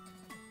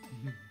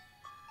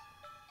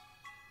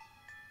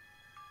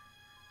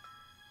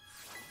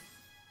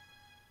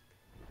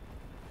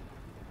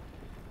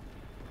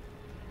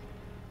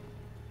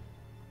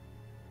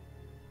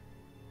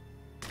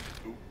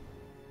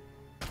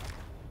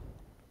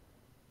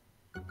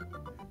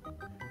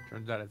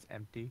 Turns out it's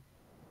empty.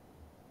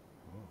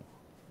 Oh,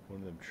 one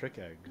of them trick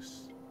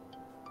eggs.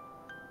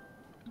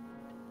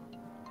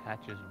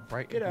 Hatches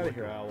right Get into out a of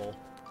here, door. owl.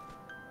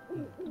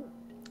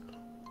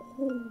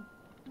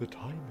 The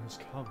time has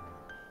come.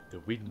 The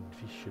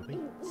windfish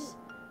awaits.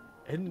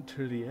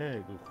 Enter the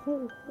egg.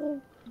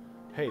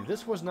 Hey,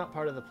 this was not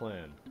part of the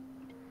plan.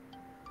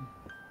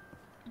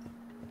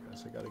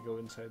 Guess I gotta go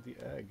inside the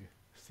egg.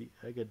 Is the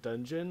egg a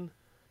dungeon?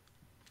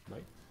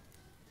 Might.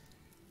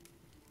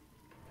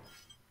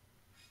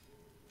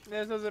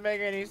 This doesn't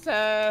make any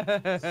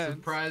sense.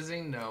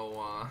 Surprising no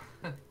one.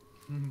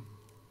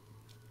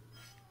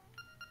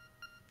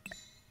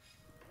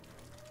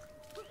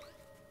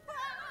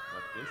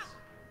 Like this?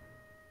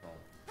 Oh.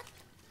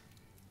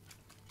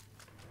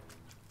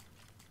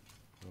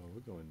 Oh,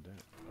 we're going down.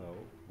 Oh,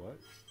 what?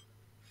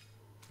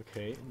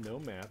 Okay, no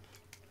map.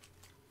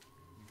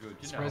 Good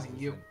to Surprising know.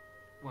 you.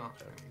 Well,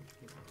 I mean,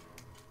 you know.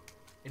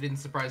 It didn't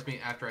surprise me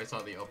after I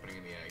saw the opening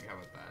in the egg. How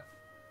about that?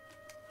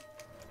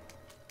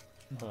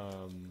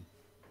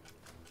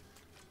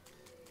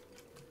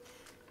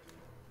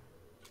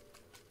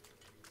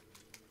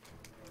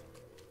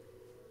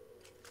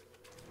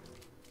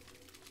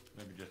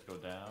 Maybe just go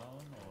down,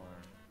 or...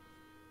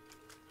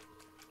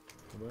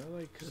 Am I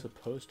like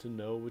supposed to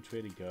know which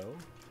way to go?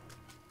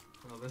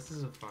 Well, this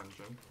is a fun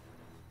jump.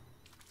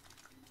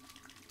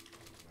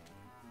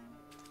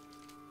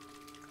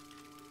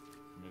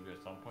 Maybe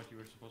at some point you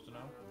were supposed to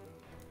know?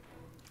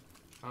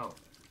 Oh,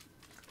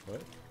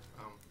 What?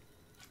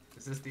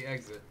 is this the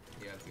exit?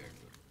 Yeah, it's the exit.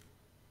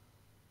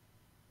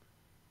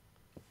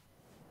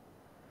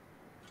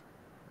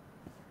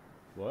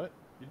 What?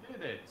 You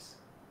did it!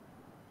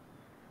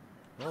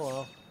 Oh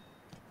well.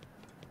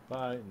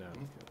 Bye. No.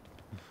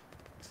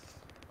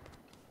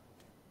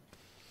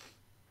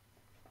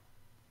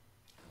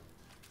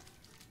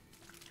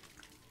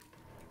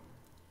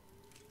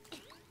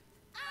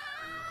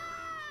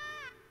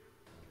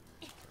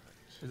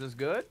 Is this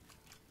good?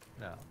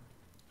 No.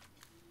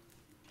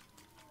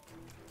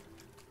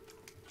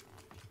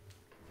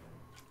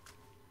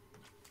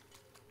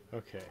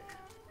 Okay.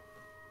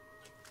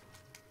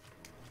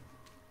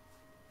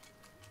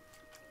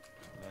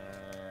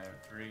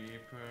 Left,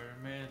 reaper,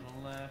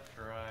 middle, left,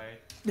 right.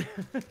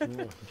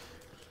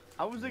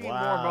 I was thinking more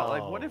about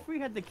like, Wow. what if we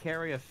had to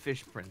carry a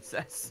fish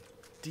princess?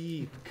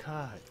 Deep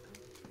cut.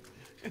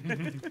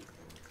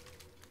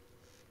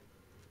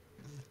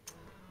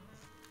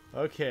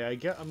 Okay,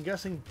 I'm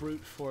guessing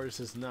brute force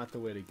is not the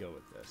way to go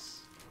with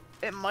this.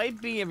 It might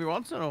be every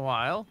once in a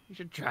while. You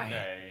should try it.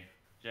 Jay.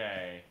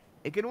 Jay.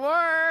 It can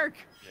work.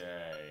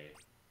 Jay.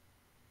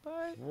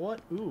 But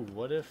What? Ooh,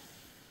 what if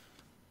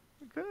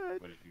it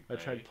could. What if you I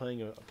tried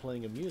play?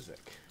 playing a music?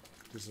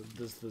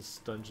 Does this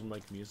dungeon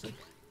like music?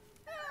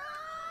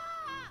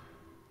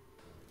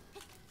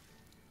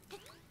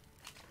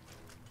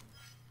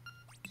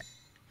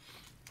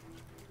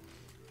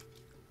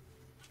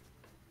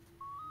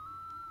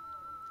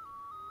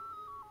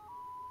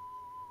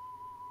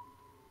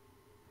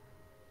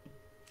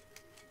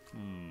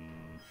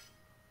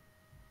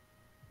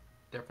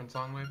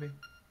 song, maybe?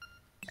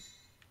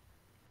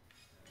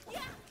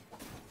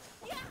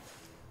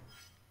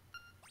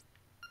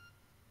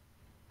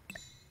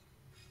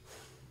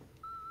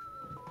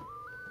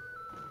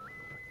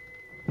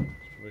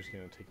 Somebody's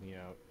gonna take me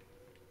out.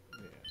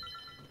 Yeah.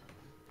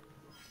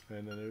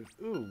 And then there's...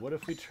 Ooh, what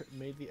if we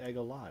made the egg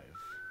alive?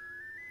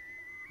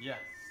 Yes.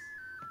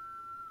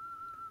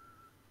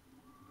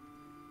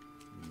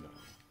 No.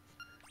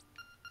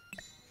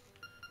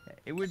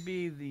 It would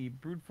be the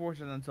brute force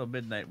and until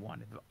midnight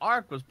one. If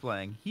Ark was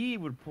playing, he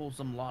would pull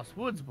some Lost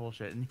Woods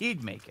bullshit and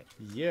he'd make it.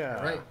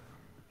 Yeah. Right.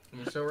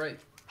 You're so right.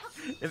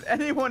 If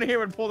anyone here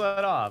would pull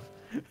that off,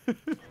 it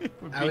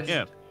would be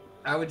him.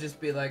 I would just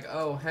be like,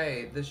 oh,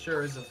 hey, this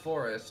sure is a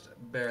forest.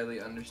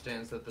 Barely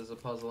understands that there's a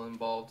puzzle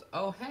involved.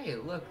 Oh, hey,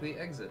 look, the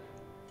exit.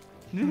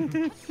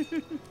 Alright.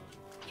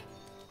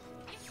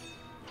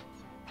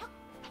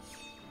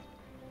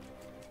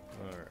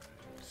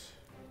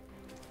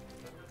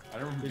 I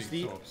don't remember Is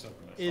being the, so upset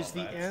when I is saw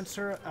the that.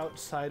 answer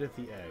outside of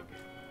the egg?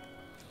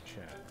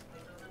 Chat.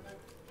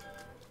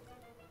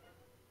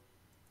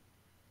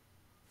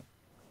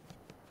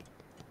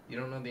 You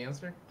don't know the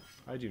answer?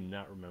 I do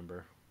not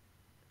remember.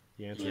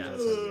 The answer Yes.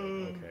 is outside of the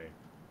egg. Okay.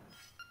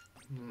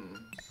 Hmm.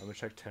 I'm gonna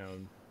check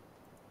town.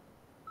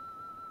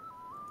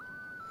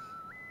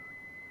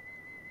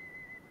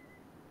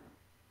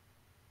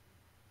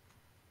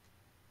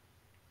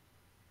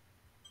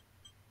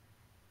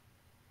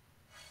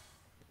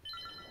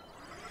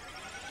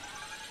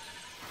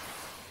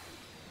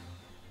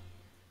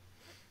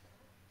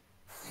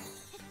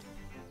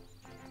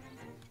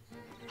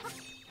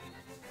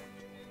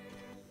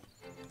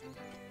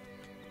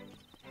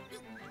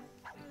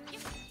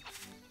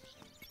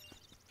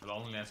 I'll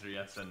only answer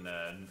yes and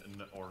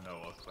or no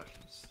of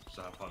questions.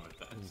 So have fun with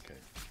that. Okay.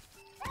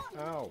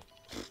 Ow!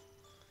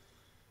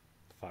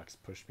 Fox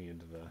pushed me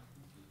into the...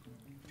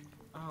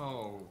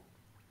 Oh.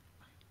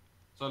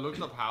 So I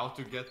looked up how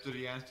to get to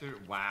the answer.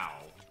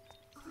 Wow.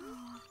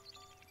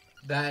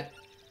 That...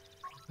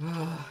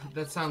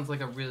 that sounds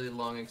like a really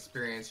long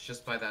experience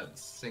just by that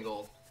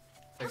single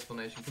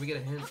explanation. Can we get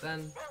a hint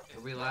then?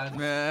 Are we allowed?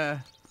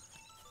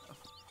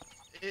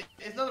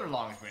 It's not a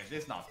long experience.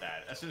 It's not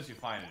that. As soon as you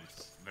find it,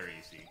 it's very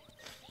easy.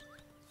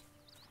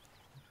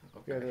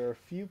 Yeah, Okay. there are a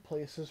few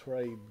places where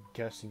I'm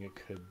guessing it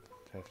could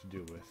have to do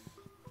with.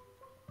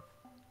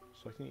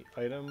 Selecting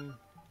the item?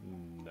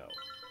 No.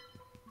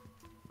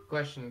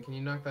 Question, can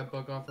you knock that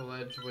book off the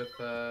ledge with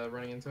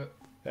running into it?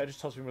 That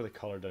just tells me where the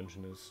color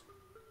dungeon is.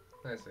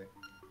 I see.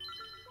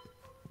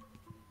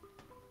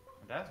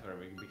 That's where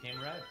we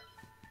became red.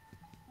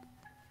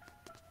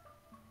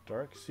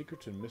 Dark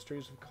Secrets and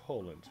Mysteries of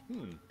Colant.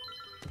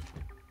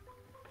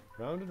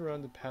 Round and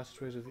round the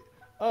passageways of the...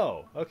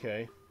 Oh,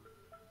 okay.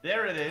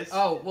 There it is.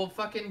 Oh, well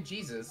fucking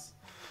Jesus.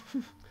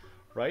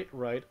 Right,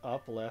 right,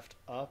 up, left,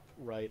 up,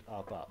 right,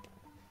 up.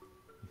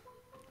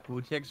 Who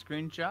would take a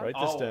screenshot? Write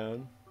this Oh.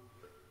 down.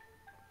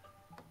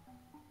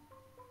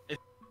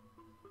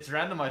 It's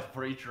randomized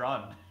for each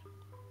run.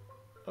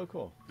 Oh,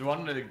 cool. The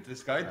one that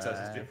this guide says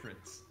is Right. different.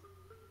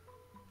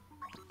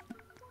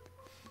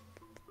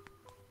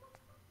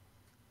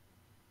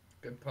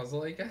 Good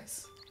puzzle, I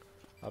guess.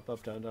 Up,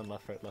 down,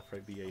 left,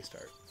 right, BA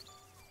start.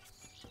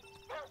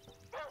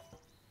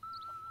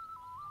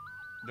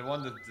 The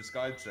one that this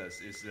guide says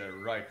is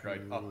right,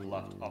 up,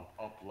 left,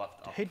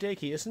 up. Hey,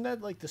 Dakey, isn't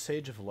that like the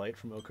Sage of Light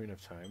from Ocarina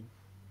of Time?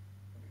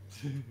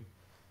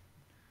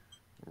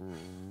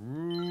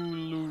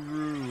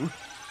 Roo-loo-roo.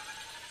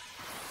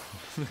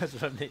 That's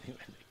what I'm naming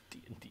my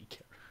D&D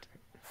character.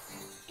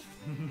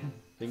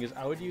 Thing is,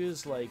 I would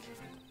use like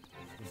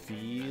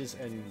V's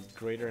and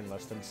greater and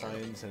less than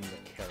signs and the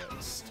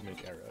carrots to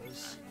make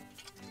arrows.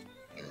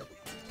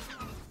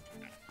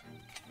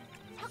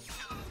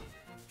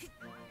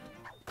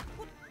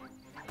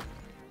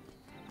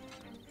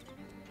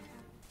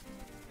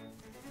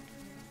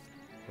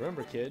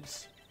 Remember,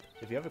 kids,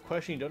 if you have a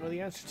question you don't know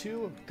the answer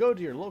to, go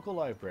to your local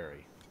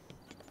library.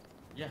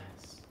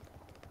 Yes.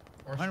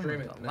 Or I stream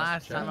remember it. the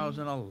last time I was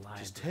in a library.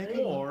 Just take a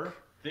look. Or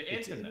the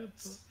It's in a internet.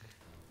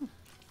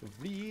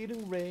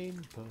 Reading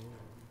Rainbow.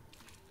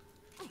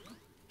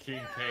 King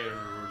K.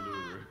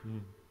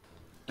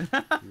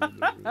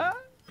 Ruluru.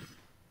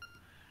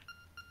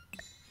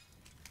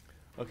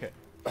 Okay.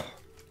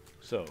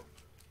 So,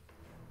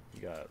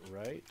 you got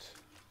right.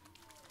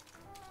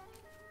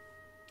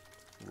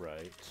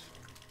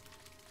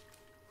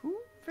 Who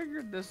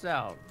figured this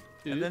out?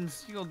 Oop. And then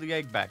sealed the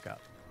egg back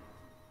up.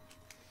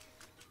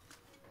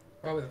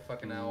 Probably the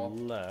fucking owl.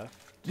 Left.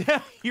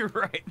 Yeah, you're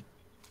right.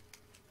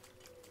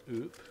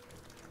 Oop.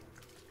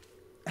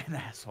 An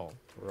asshole.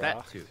 Rock.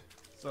 That too.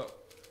 So,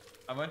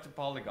 I went to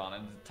Polygon,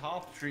 and the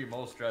top 3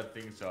 most read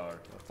things are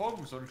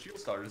Pokemon Sword and Shield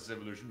Starters'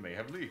 evolution may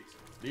have leaked.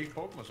 Leaked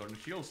Pokemon Sword and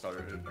Shield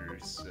Starters and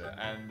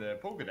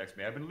Pokedex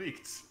may have been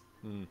leaked.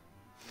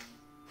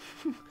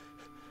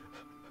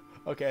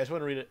 Okay, I just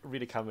want to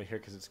read a comment here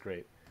because it's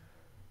great.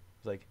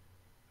 It's like,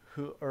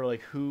 who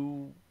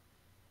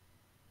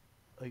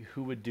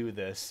would do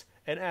this?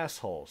 An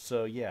asshole.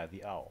 So yeah,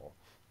 the owl.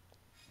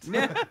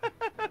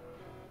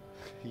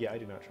 Yeah, I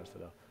do not trust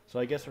it at all. So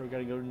I guess we're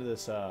gonna go into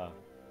this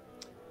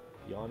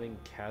yawning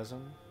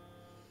chasm.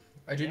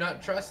 I do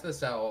not trust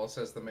this owl,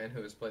 says the man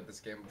who has played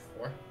this game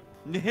before.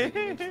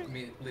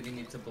 Leading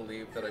me to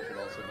believe that I should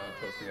also not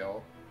trust the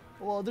owl.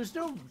 Well, there's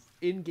no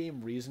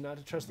in-game reason not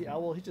to trust the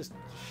owl. He's just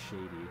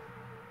shady.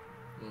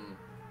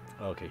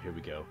 Okay, here we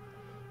go.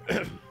 We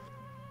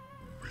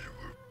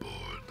were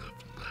born of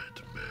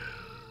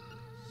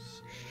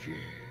nightmares.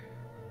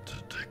 To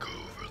take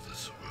over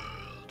this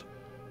world,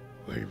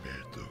 we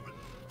made the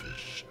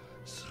windfish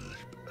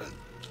sleep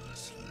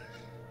endlessly.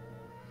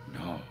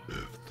 No.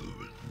 If the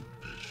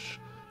windfish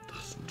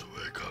doesn't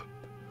wake up,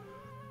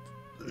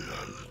 the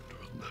island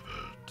will never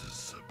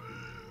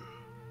disappear.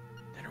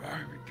 Then why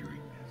are we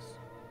doing this?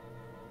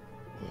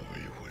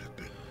 We would have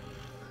been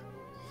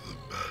the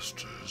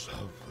masters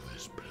of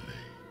this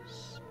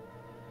place.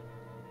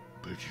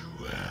 But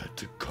you had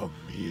to come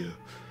here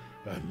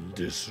and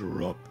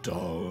disrupt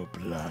our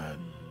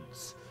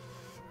plans.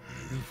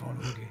 We follow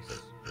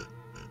this.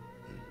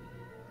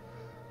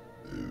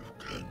 You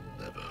can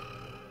never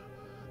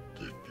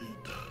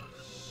defeat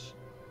us.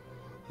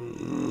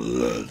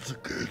 Let's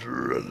get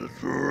ready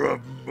to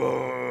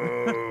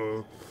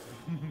rumble.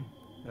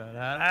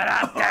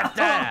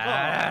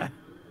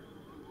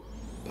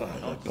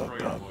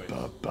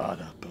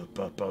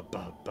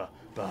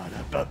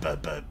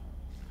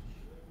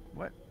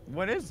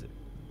 What is it?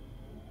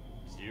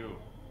 It's you.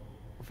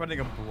 We're fighting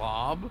a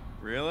blob?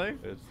 Really?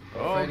 It's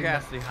Oh, Fighting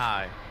ghastly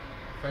high.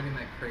 Fighting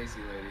that crazy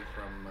lady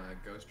from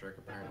Ghost Trick,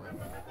 apparently.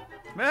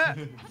 Ah!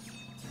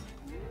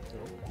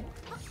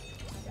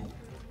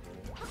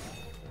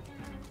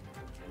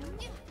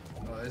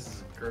 Oh, this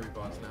is Kirby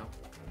boss now.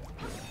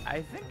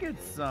 I think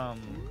it's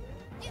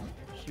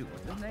shoot,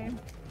 what's his name?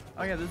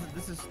 Oh yeah,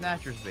 this is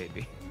Snatcher's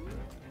baby.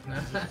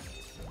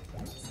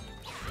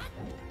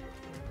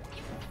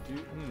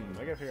 Dude,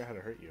 I gotta figure out how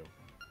to hurt you.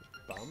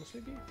 Bombs,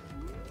 maybe?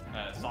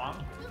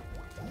 Song?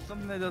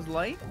 Something that does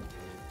light?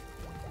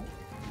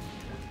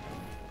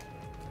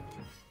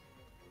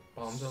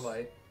 Bombs are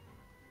light.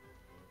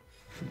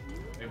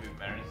 Maybe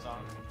Mary's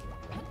song?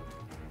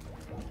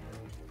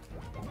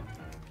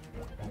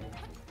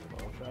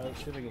 I'll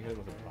see if I can hit it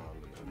with a bomb.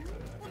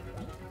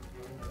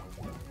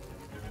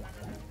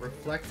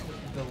 Reflect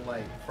the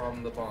light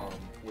from the bomb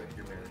with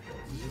your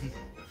miracles.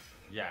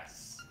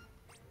 Yes.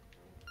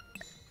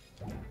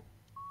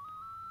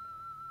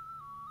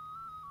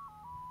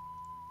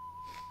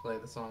 Play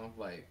the Song of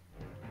Light.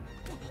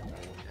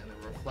 And then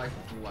reflect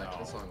the light,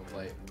 the Song of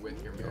Light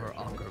with your Your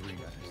miracles.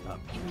 ocarina stop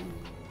you.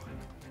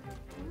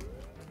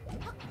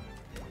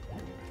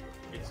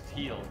 It's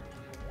healed.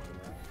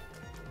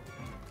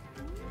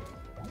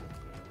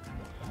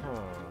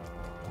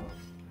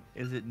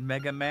 Is it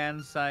Mega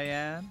Man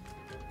Cyan?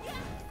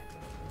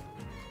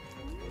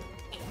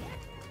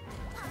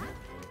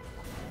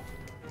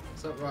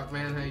 What's up,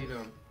 Rockman? How you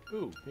doing?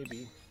 Ooh,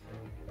 maybe.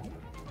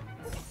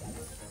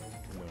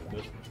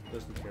 No,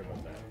 doesn't care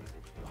about that.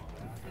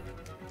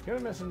 Kind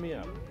of messing me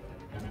up.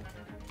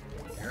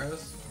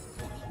 Arrows?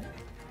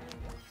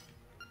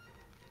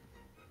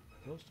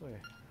 What else do I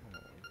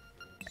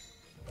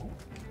have?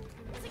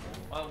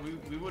 Well,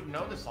 we wouldn't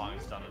know the song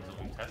is done until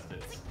we test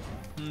it.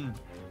 Did you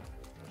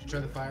try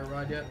the fire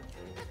rod yet?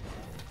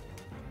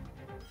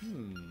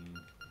 Doesn't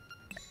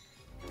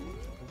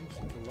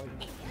seem to like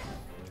it.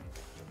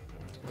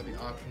 Or the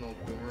optional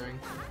boomerang?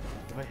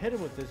 If I hit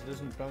him with this, it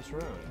doesn't bounce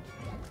around.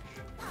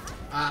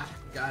 Ah,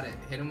 got it.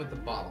 Hit him with the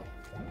bottle.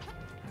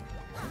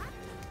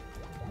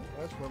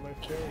 That's where my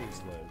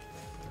fairies live.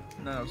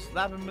 No,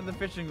 slap him with the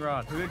fishing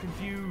rod. Who get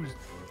confused?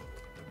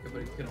 Yeah,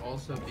 but it could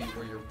also be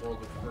where your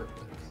world of hurt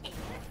lives.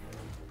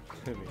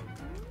 I mean,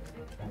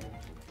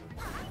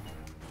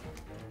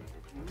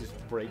 just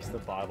breaks the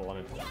bottle on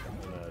a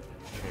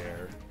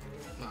chair.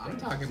 No, I'm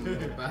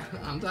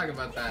talking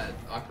about that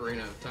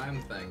Ocarina of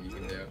Time thing you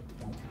can do.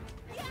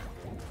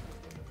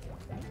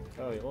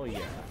 Oh yeah.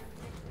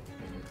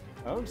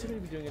 I don't seem to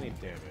be doing any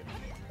damage.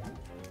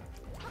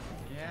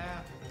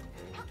 Yeah.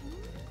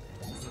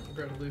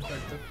 Incredibly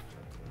effective.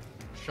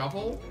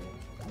 Shovel?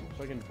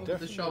 So I can What did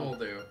the definitely... shovel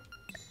do?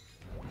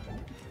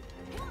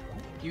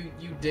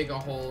 You dig a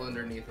hole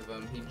underneath of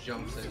him, he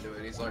jumps into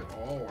it, he's like,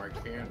 oh, I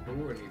can't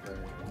do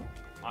anything.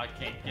 I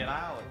can't get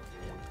out.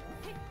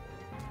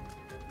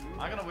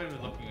 I'm gonna wait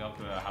with looking up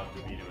how to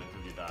beat him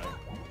until you die.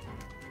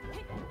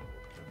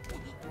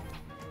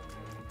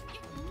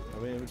 I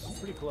mean, it's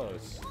pretty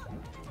close.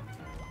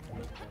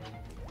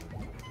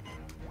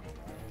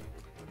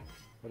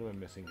 What am I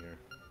missing here?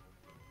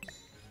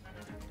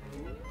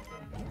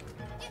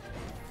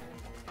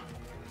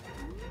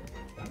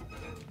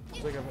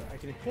 It's like I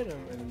can hit him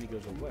and then he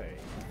goes away.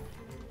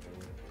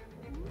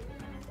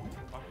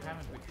 What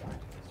haven't we tried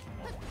this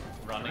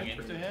before? Running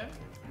into him?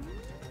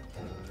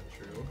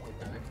 True,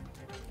 okay.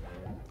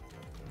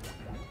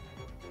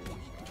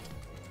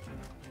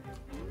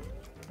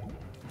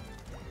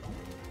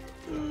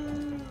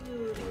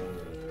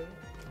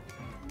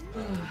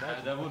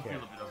 That would Okay. feel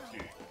a bit up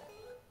too.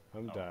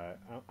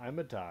 I'm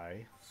a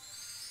die.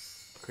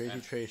 Crazy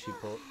Tracy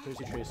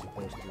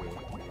pulls through.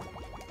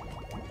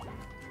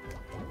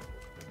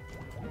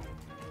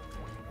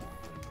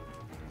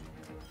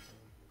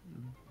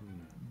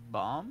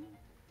 bomb?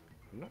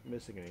 I'm not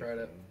missing anything. Tried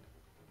it.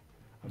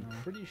 I'm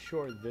pretty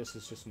sure this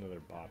is just another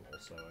bottle,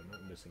 so I'm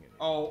not missing anything.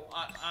 Oh,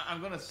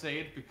 I'm gonna say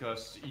it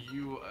because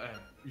you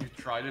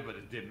tried it, but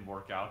it didn't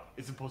work out.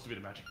 It's supposed to be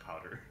the magic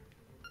powder.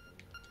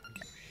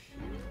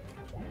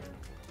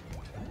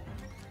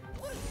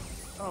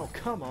 Oh,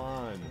 come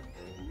on.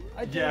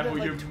 I did Yeah, that but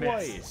like you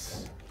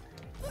twice.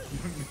 You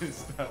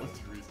missed. That was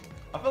the reason.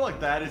 I feel like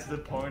that is the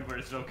point where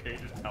it's okay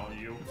to tell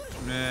you.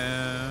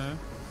 Nah.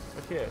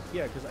 Okay,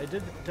 yeah, because I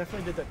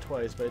definitely did that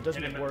twice, but it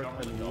doesn't And it work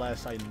normally don't.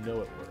 unless I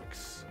know it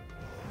works.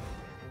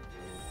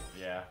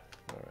 Yeah.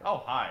 Alright.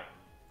 Oh, hi.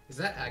 Is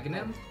that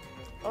Aghanim?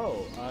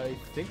 Oh, I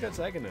think that's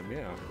Aghanim,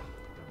 yeah.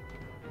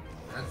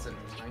 That's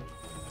interesting.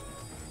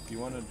 Do you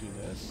want to do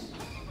this?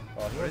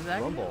 Oh, he Where's wants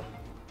Aghanim? Rumble.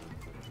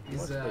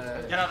 He's Get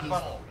out of the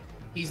bottle.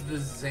 he's the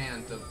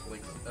Zant of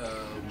like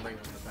Link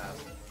in the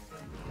Past.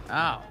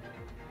 Ow.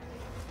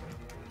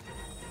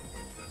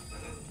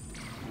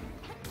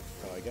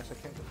 Oh, I guess I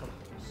can't get up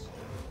this.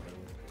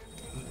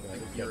 Yeah, Like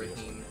there's gotta be this.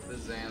 Yurahim, the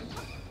Zant,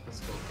 the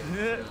Skullkid.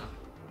 Yeah. Yeah.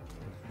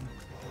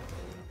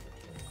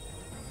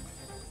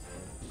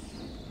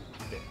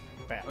 Okay,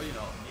 bam. Oh, you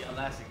know, the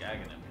elastic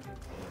aghanim.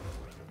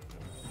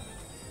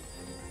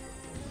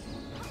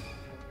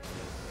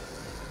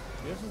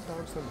 He doesn't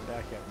bounce them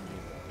back at me,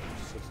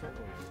 though, so it's not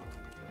really fun.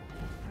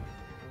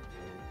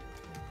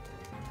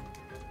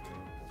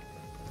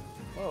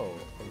 Oh,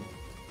 a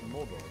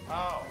Moldor.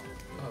 Oh.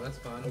 Oh, that's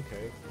fun.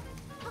 Okay,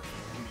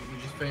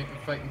 You're just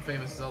fighting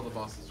famous Zelda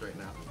bosses right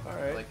now.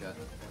 alright. I like that.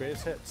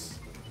 Greatest hits.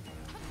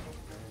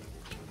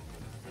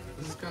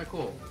 This is kind of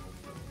cool.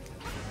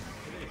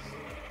 It is.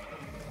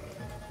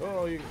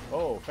 Oh, you.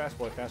 Oh, fast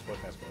boy, fast boy,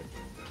 fast boy.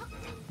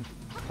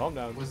 Calm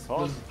down. Was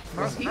Calm.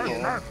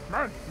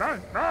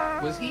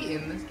 he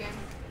in this game?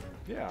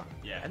 Yeah.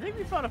 Yeah. I think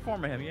we fought a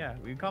form of him, yeah.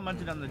 We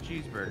commented on the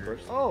cheeseburgers.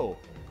 Oh,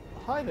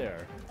 hi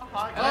there. Oh,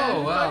 hi,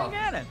 Oh, wow.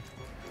 Ganon.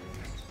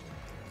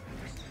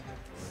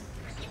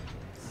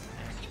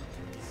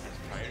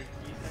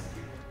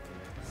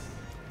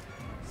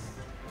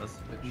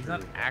 Listen, he's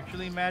not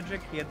actually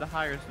magic. He had to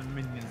hire some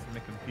minions to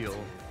make him feel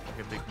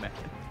like a big man.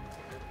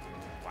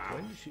 Wow.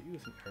 When did you shoot you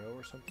with an arrow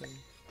or something?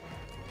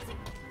 No.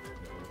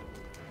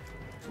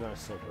 It's not a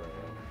silver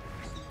arrow.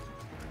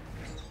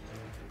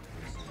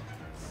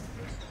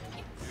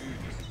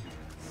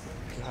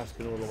 God, it's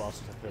been a little while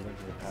since I played Link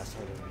to the Past.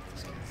 How do I beat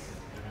this guy?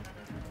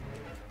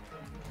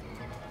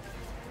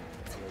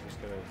 So we're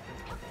just gonna.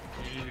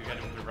 You need to get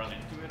him to run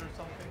into it or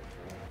something?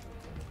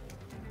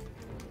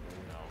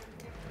 No.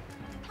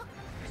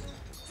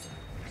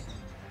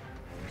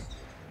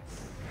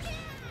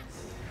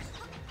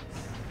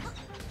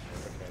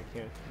 Okay, I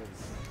can't kill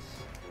this.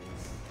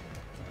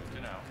 Good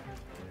to know.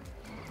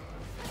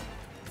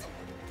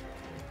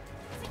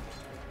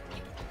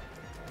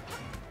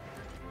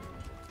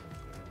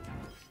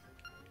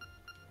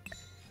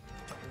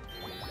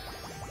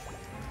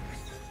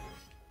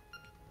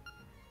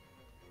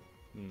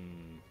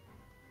 Hmm.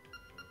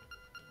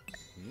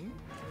 Hmm?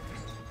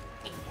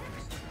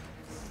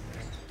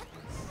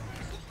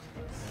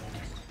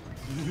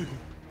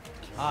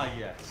 Ah,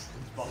 yes.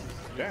 This boss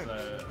is Dance.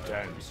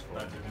 Dance.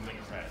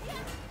 Link's head.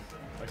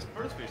 Like the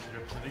first face is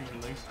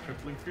representing Link's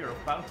crippling fear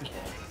of bounty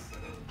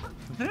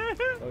balls.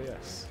 Oh,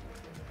 yes.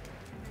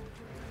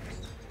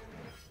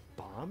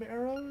 Bomb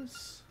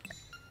arrows?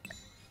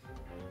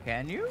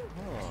 Can you?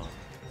 Huh.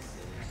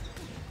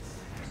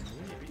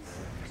 Maybe. Here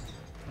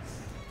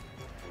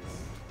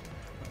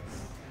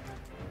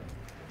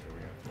we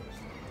go.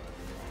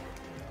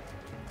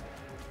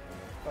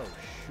 Oh,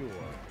 sure.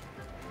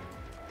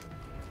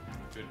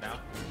 Good now.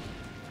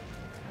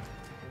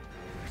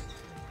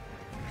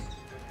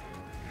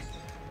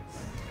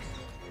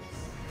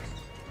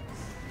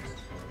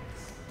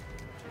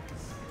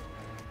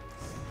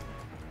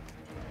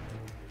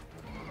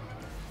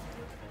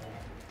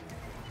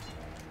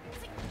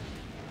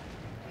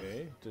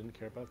 Okay, didn't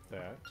care about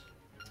that.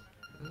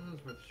 That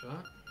was worth a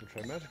shot. We'll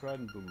try Magic Rod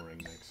and Boomerang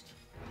next.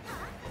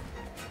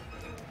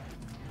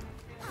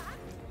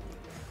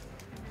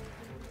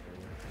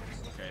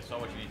 Okay, so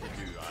what you need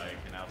to do, I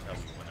can now tell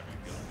you whenever you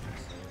feel like.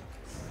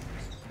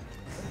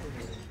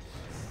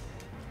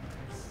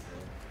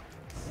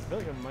 I feel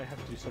like I might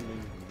have to do something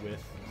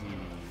with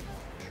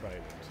the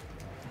trident.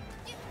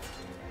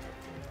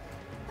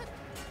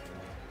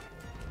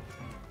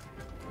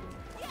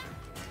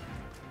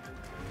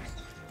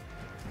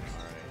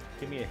 Alright,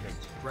 give me a hint.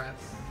 Grab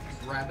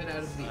it out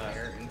of the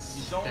air and You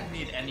stack. don't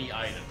need any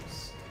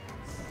items.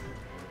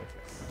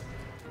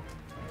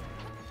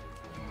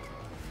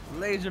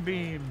 Laser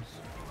beams.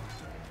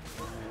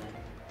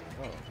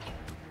 Oh,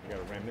 I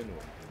gotta ram into him.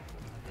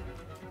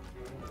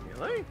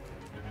 Really?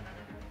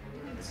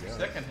 Yeah.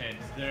 Second hint,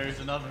 there's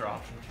another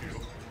option too.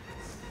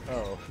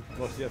 Oh,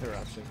 what's the other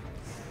option?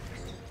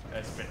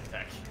 Spin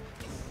attack.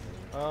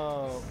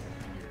 Oh,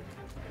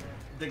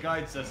 The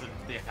guide says that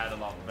they had a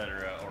lot better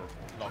or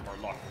a lot more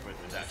luck with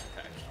the dash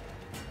attack.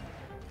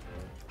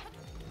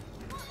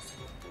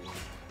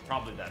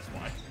 Probably that's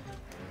why.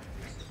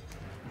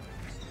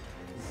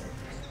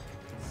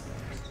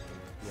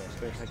 yes,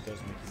 fairy attack does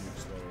make you move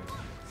slower.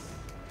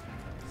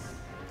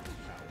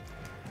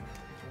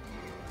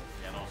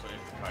 Yeah, and also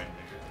if the kite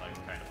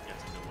kind of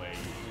gets in the way,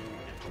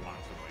 it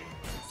blocks away.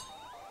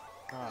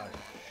 Ah,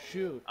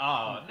 shoot.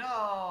 Oh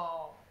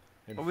no!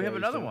 And But we have fairies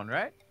another don't- one,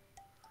 right?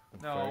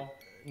 No.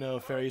 No,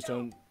 fairies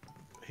don't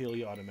heal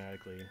you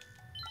automatically.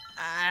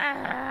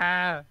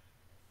 Ah!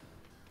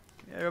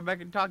 Yeah, go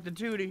back and talk to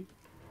Tootie.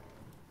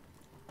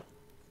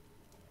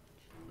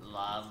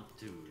 Love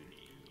Tootie.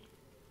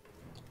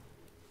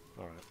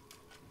 Alright.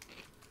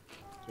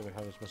 So I'm gonna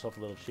have myself a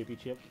little chippy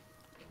chip.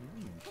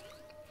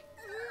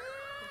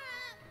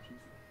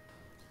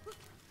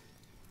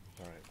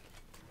 Alright.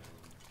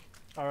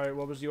 Alright,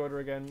 what was the order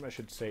again? I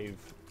should save.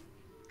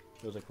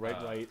 It was like right.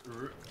 Right,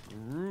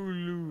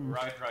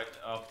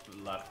 up,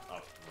 left,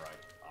 up, right,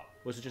 up.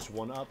 Was it just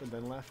one up and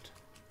then left?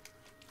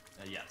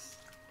 Yes.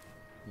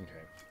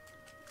 Okay.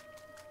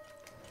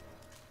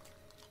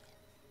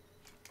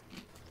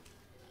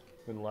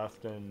 Then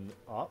left and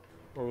up?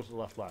 Or was it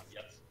left?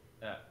 Yes.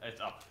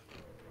 It's up.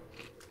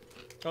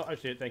 Oh, I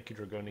see it. Thank you,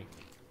 Dragoni.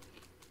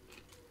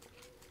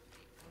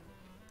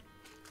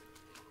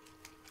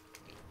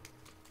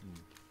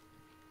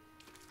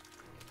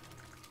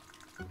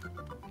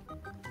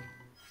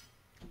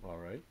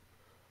 Alright.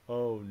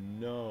 Oh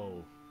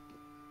no.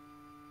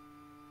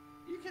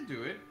 You can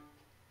do it.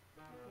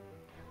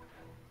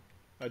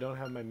 I don't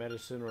have my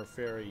medicine or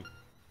fairy.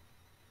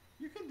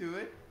 You can do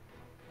it.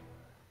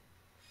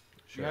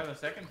 Sure. You have a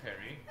second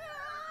fairy.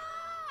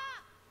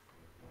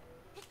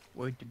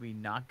 Wait, did we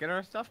not get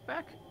our stuff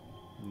back?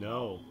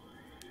 No.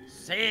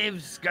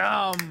 Save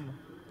scum!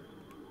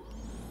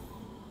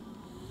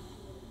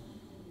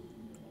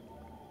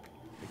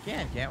 We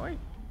can, can't we?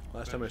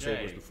 Last But time I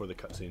saved was Jay- before the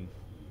cutscene.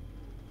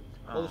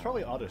 Well, there's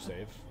probably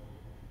autosave.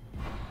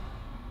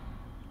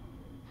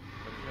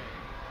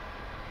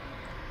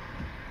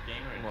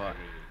 Gamer What?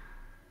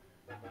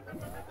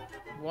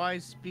 integrity. Why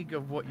speak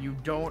of what you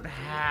don't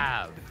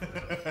have?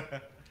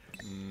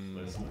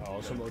 Listen, I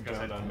also mowed because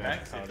down I on do magic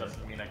max, it powder.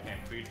 doesn't mean I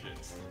can't preach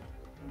it.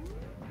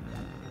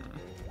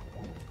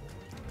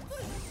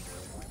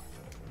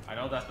 I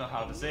know that's not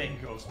how the saying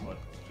goes, but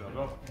shut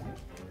up.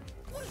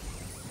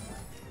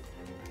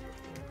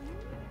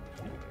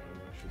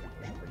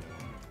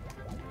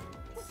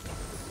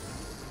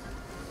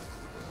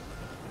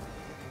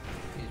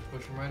 He's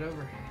pushing right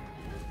over.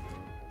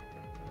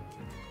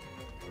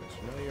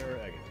 Smell your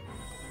egg.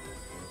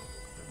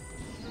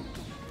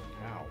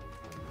 Ow.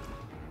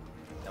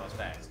 That was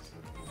fast.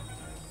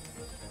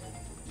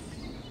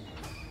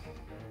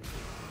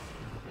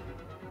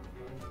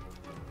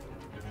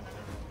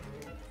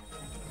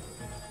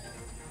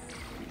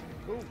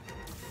 Go.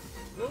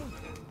 Go.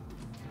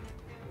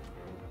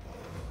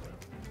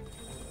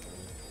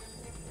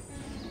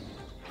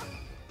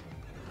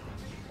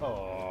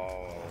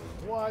 Oh,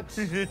 what?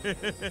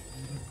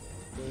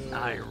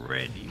 I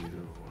read you.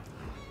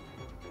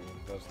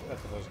 I thought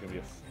that was gonna be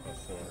a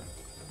 4.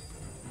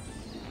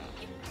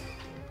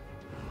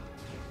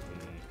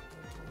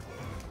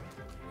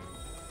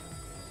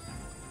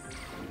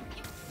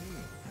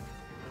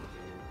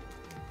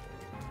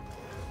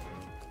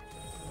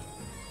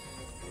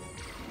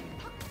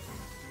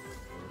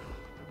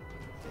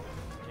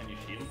 Can you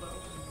shield those?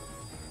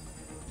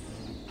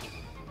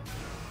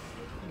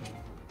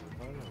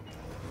 I don't know.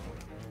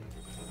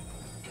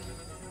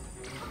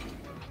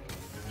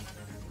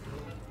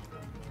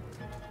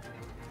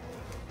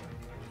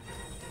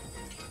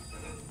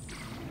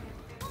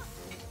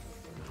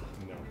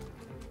 No.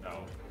 No.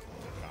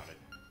 Got it.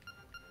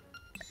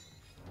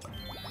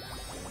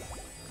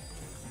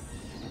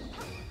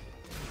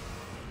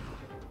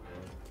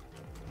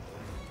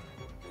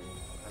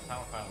 That's how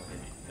I found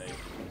the day.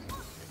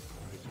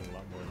 There's a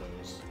lot more of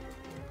those.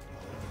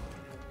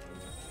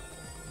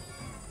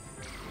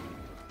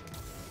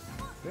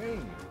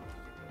 Dang!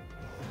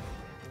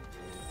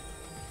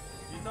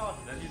 You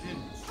thought, then you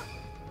didn't.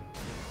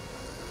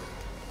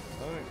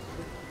 Alright.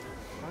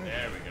 Fine.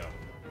 There we go.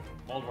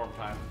 Mold worm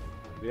time.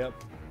 Yep.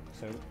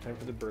 Time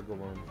for the burger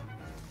worm.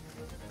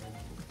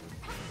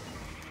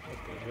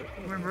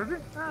 You want a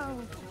burger? Oh.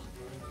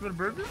 You want a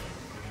burger?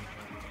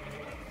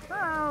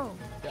 Oh.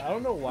 Yeah, I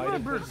don't know why Come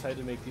on, they burger. decided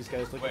to make these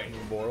guys look Wait.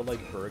 more like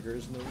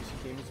burgers in those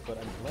games, but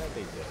I'm glad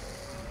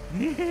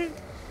they did.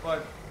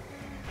 But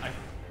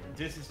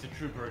this is the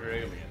true burger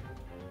alien.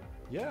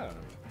 Yeah.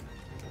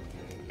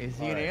 Is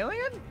he an Alright.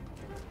 alien?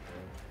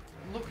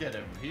 Look at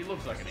him. He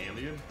looks like an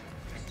alien.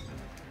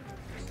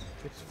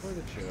 It's for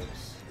the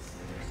jokes.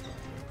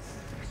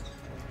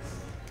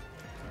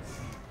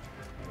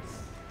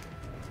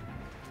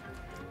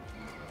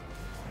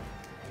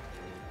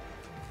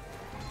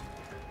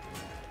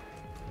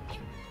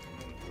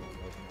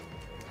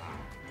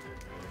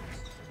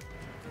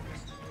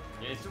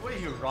 Yeah, it's the way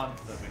he runs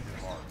that makes it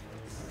hard.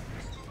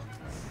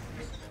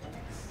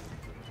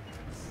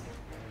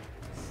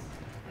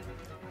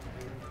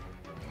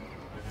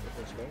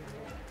 This way.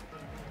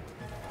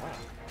 Ah.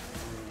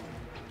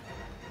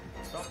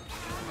 Stop.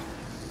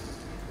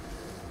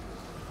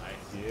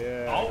 Nice.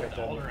 Yeah. Oh, got that.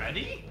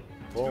 already?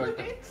 Well,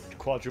 2 hits?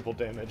 quadruple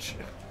damage.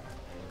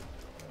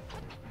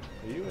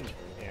 Are you an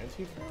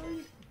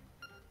anti-fairy?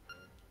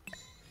 It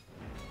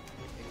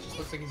just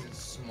looks like he's a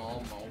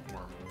small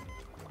moldworm.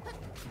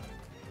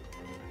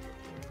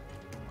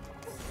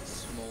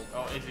 Small.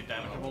 Oh, is it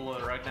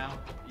damageable right now?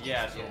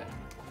 Yeah, so... Yeah.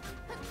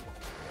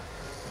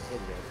 There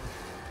we go.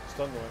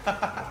 Stun one.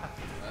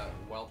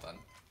 Well done.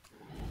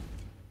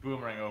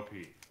 Boomerang OP.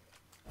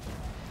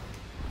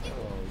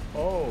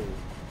 Oh.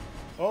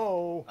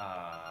 Oh.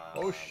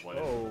 What is Shit.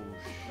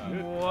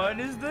 What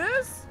is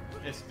this?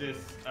 Is this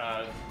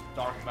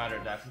dark matter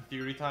adaptation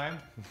theory time?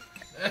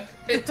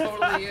 It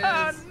totally is.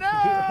 Oh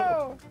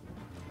no!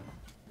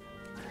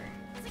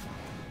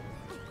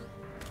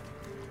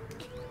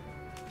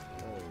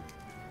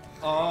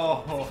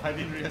 Oh, I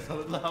didn't realize how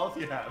little health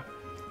you have.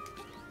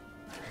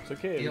 It's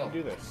okay, we Heal. can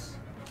do this.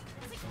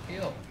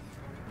 Heal.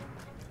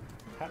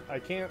 I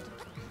can't.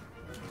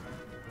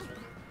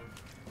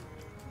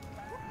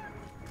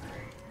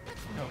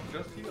 No,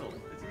 just heal.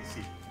 It's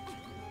easy.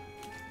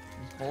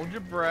 Just hold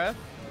your breath.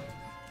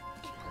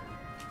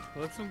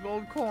 Put some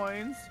gold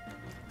coins.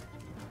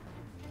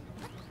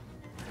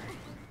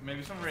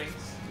 Maybe some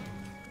rings.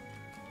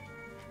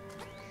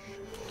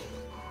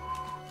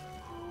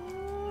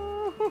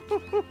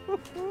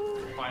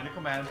 Find a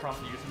command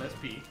prompt and use an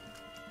SP.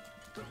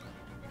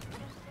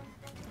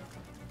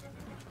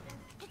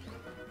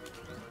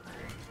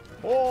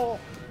 Oh!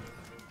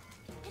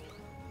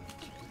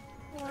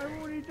 Why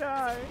would he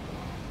die?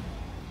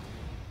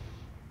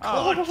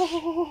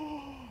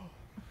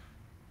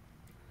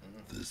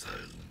 This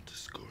island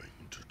is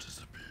going to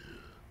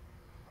disappear.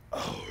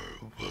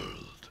 Our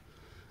world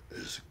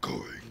is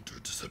going to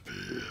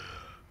disappear.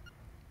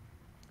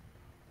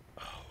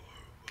 Our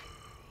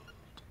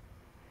world.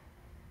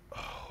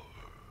 Our.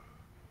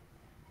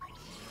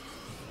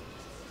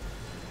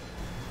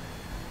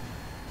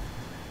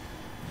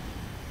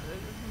 There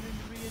doesn't need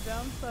to be a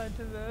downside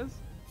to this.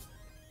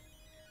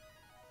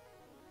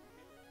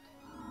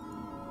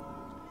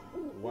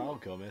 Wow,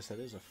 Gomez, that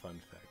is a fun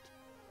fact.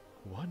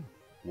 One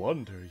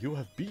wonder, you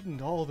have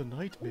beaten all the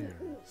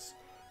nightmares.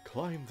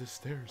 Climb the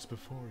stairs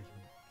before you.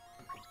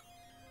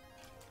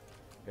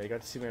 Yeah, I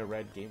got to see my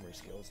red gamer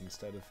skills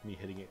instead of me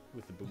hitting it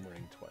with the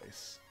boomerang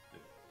twice.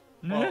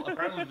 Well,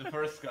 apparently the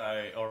first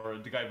guy, or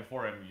the guy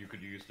before him, you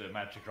could use the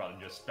magic rod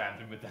and just spam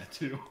him with that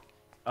too.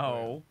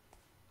 Oh.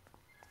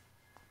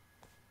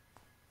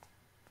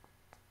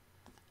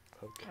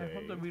 Okay. I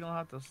hope that we don't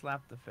have to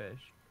slap the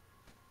fish.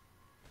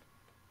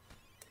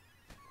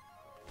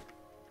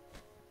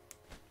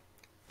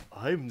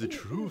 I'm the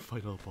true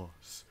final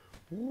boss.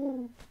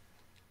 I'm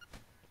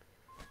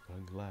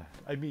glad.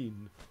 I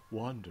mean,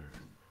 Wander,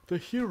 the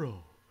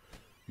hero.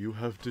 You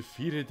have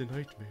defeated the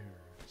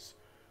nightmares.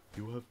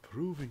 You have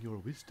proven your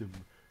wisdom,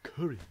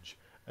 courage,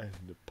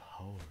 and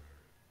power.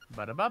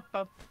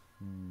 Ba-da-ba-ba.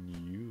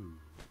 You.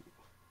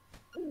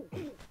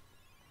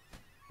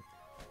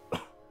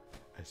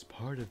 As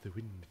part of the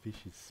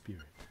Windfish's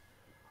spirit,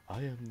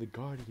 I am the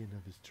guardian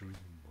of his dream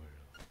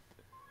world.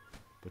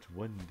 But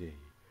one day,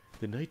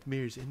 the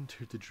nightmares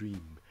entered the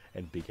dream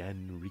and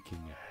began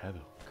wreaking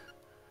havoc.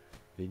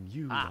 Then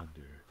you,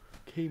 Wander,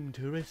 came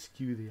to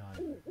rescue the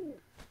island.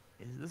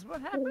 Is this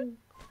what happened?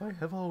 I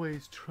have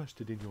always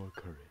trusted in your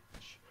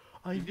courage.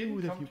 I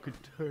knew that you could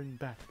turn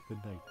back the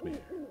nightmares.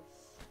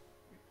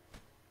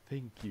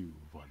 Thank you,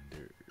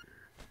 Wander.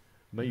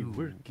 My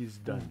work is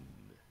done.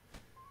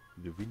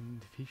 The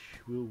Windfish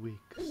will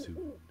wake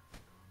soon.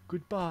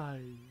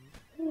 Goodbye.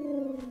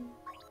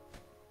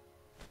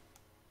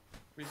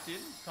 We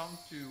didn't come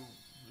to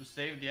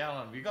save the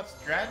island. We got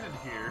stranded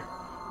here.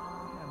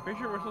 I'm pretty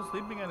sure we're still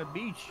sleeping on a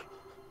beach.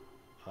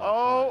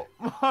 Oh.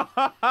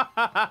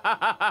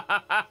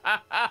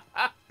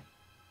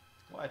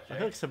 What, I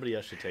feel like somebody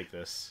else should take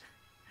this.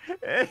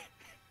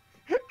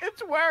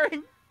 It's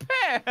wearing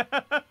pants.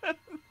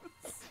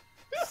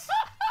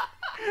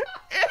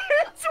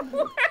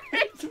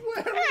 It's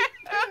wearing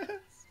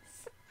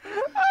pants.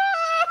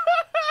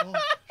 Oh,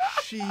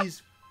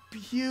 she's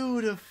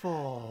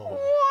beautiful.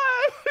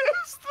 What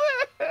is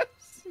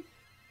this?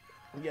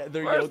 Yeah,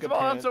 they're First yoga of all,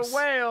 pants. it's a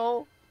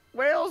whale.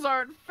 Whales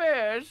aren't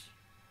fish.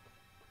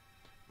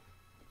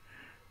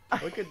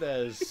 Look at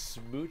that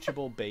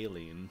smoochable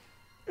baleen.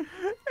 And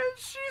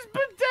she's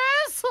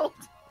bedazzled.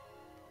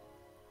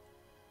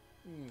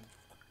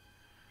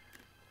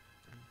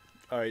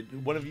 All right,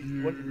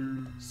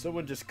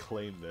 someone just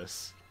claim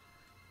this.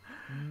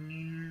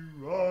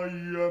 I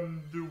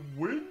am the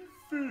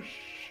Windfish.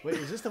 Wait,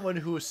 is this the one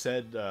who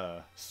said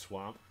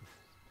swamp?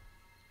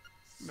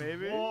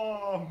 Maybe.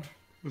 Swamp.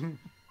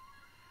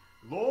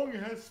 Long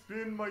has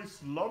been my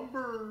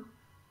slumber.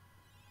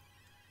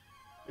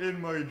 In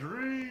my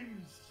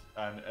dreams,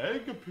 an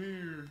egg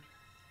appeared.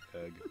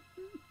 Egg.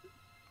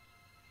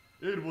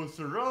 It was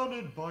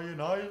surrounded by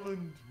an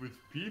island with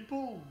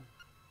people,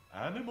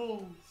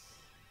 animals,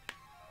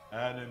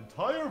 an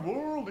entire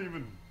world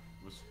even.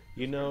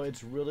 You know,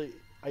 it's really...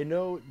 I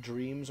know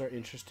dreams are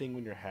interesting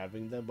when you're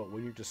having them, but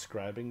when you're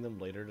describing them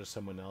later to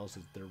someone else,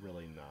 they're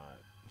really not.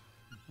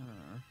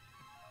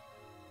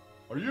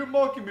 Are you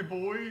mocking me,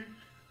 boy?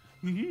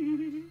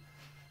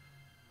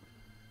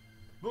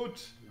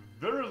 But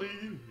verily,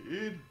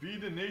 it be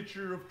the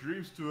nature of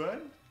dreams to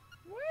end.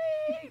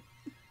 Wait!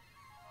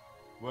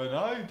 When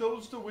I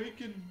dozed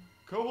awaken,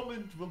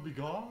 Koholint will be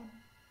gone.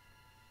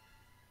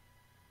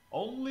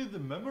 Only the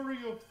memory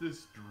of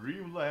this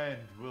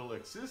dreamland will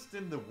exist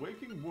in the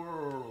waking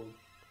world.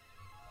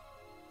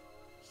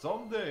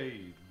 Someday,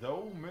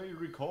 thou may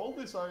recall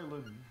this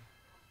island.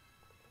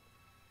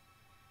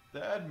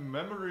 That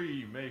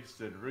memory makes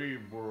the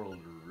dream world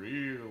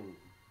real.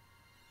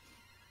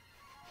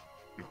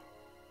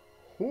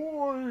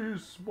 Hoy,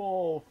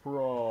 small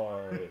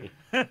fry.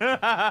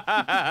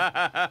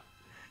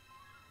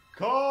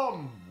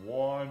 Come,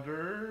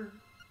 wander.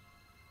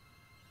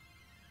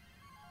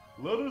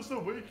 Let us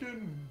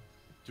awaken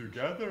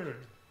together.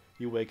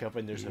 You wake up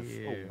and there's a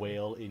Yeah.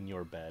 whale in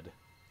your bed.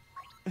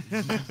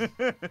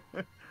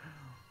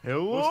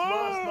 Hello! Was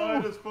last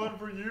night as fun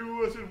for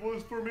you as it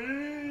was for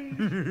me?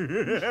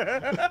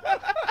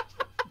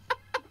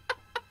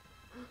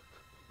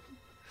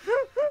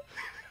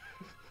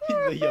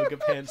 The yoga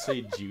pants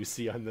say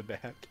juicy on the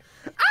back.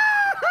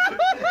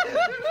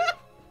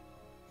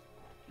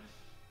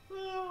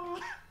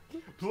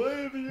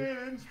 Play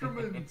the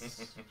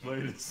instruments.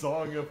 Play the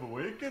song of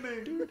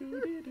awakening.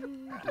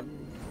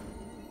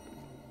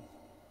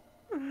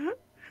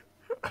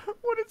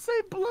 Would it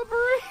say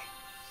blubbery?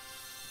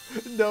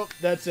 Nope,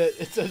 that's it.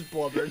 It says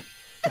blubbered.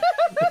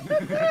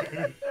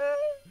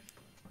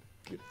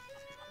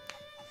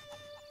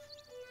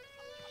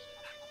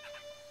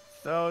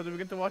 So, did we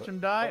get to watch him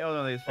die? Oh,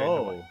 no, they just faded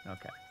away.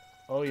 Okay.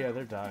 Oh yeah,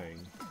 they're dying.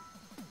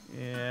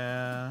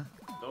 Yeah.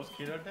 Those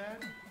kids are dead?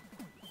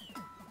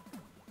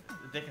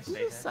 They can Who stay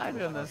dead.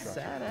 decided on this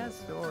sad-ass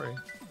story?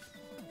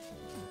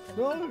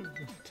 No,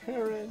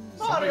 Terran.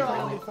 Mario!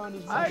 Finally found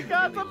his I mushroom.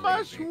 got the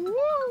mushroom!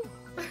 Woo!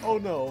 Oh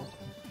no.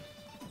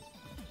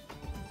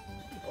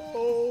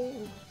 Oh.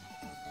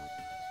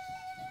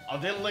 Oh,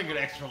 they lingered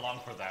extra long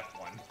for that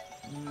one.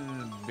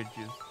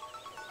 Bitches.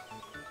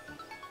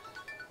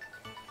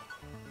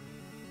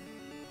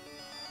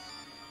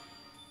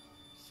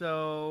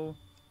 So,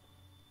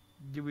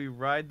 do we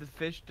ride the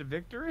fish to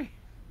victory?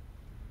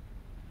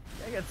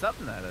 I get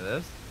something out of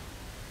this.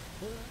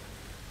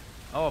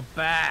 Oh, a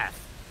bath.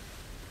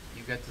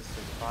 You get to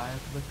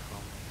survive the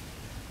cold.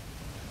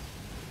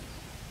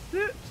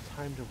 It's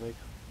time to wake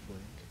up,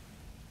 Link.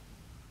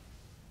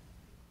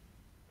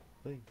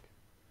 Link,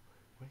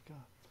 wake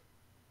up.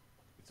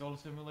 It's all a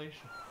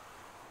simulation.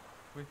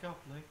 Wake up,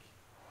 Link.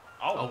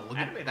 Oh, look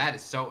at animated. that!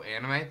 Is so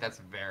anime. That's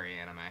very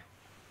anime.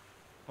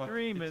 But it's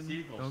Dreaming.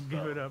 seagull Don't stuff.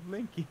 give it up,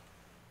 Linky.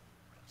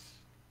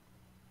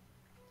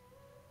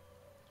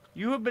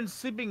 You have been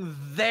sleeping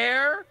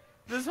there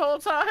this whole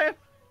time?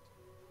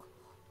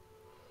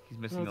 He's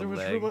missing No, a there was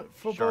leg. room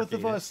for Shark both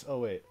of ate it. us. Oh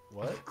wait,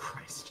 what?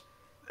 Christ.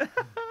 Room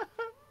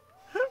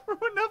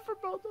enough for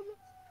both of us.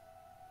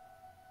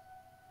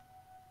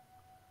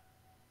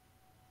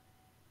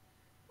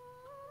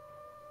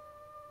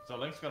 So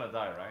Link's gonna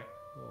die, right?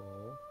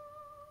 Oh.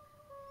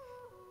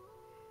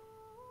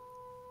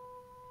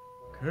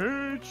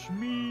 Catch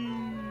me.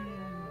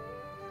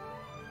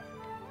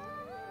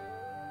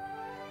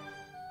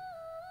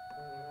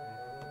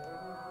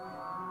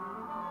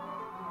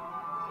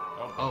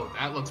 Oh,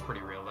 that looks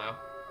pretty real though.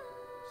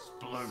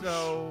 Sploosh.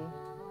 So,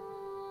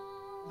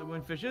 the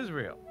windfish is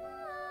real.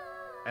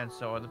 And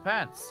so are the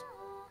pants.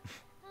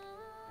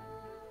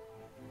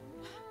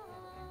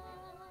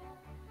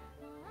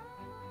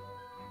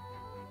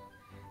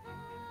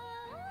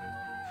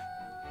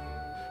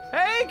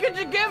 Hey, could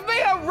you give me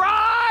a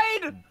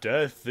ride?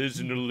 Death is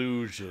an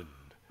illusion,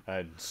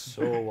 and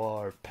so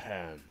are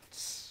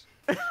pants.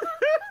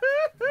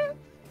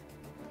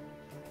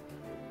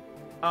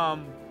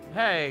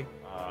 Hey,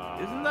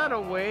 isn't that a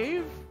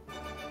wave?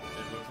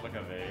 It looks like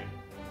a wave.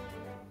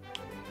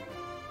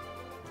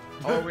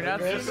 Oh, are we not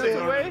seeing That's that's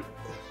a it. wave?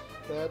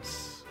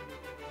 That's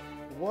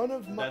one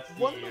of my That's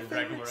the one of my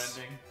regular favorites.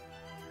 ending.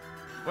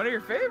 One of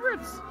your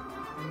favorites?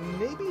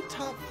 Maybe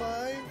top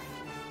 5.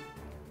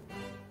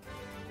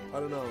 I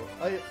don't know.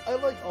 I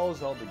like all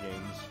Zelda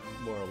games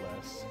more or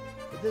less,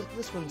 but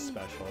this one's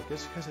special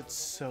just because it's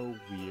so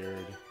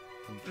weird.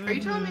 Are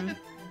you telling me that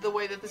the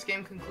way that this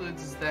game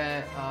concludes is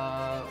that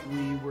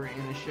we were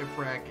in a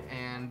shipwreck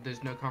and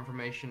there's no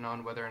confirmation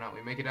on whether or not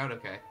we make it out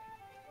okay?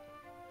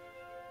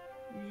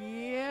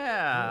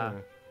 Yeah.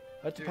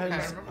 That Dude, depends.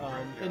 I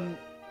remember, And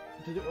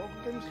did the old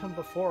games come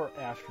before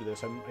or after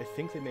this? I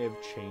think they may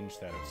have changed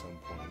that at some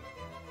point.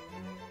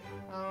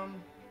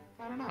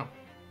 I don't know.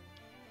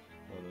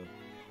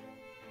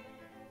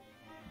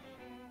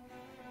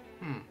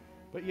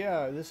 But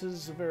yeah, this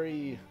is a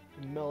very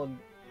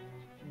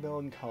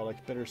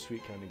melancholic,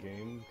 bittersweet kind of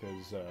game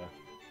because,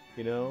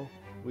 you know,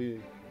 we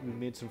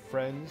made some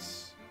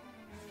friends,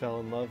 fell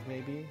in love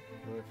maybe,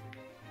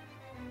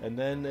 and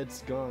then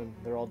it's gone.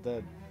 They're all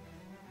dead.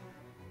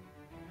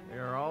 They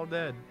are all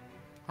dead.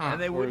 Huh.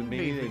 And they Or wouldn't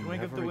maybe be if they we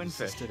wake up the never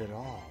windfish. existed at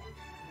all.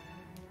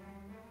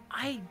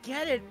 I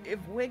get it if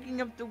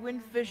waking up the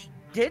windfish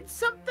did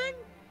something,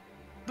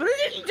 but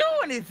it didn't do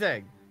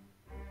anything.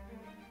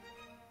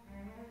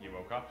 You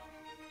woke up.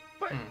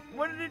 But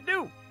what did it do?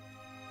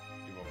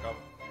 You woke up.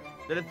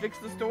 Did it fix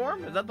the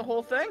storm? Is that the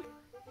whole thing?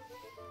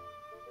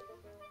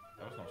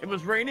 That was no It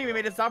was raining. We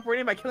made it stop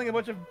raining by killing a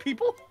bunch of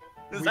people.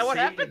 Is that what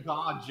saved happened?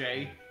 God,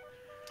 Jay.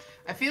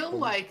 I feel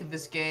like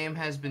this game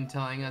has been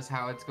telling us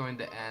how it's going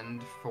to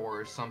end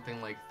for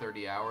something like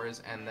 30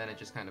 hours, and then it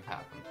just kind of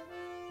happened.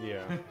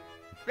 Yeah.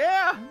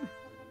 Yeah.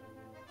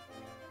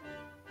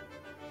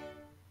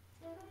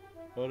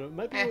 But it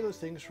might be one of those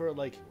things where,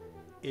 like,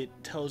 it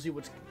tells you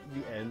what's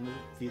the end,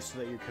 so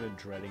that you're kind of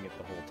dreading it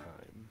the whole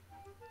time.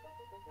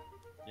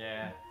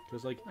 Yeah.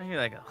 Because, like, And you're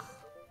like, ugh.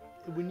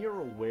 when you're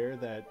aware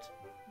that,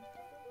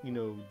 you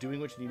know, doing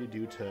what you need to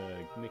do to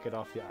make it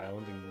off the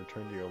island and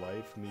return to your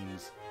life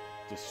means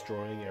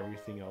destroying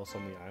everything else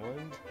on the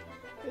island,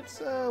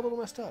 it's a little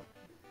messed up.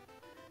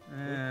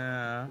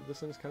 Yeah. This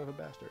thing's kind of a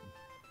bastard.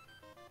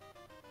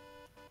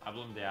 I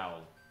blame the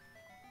owl.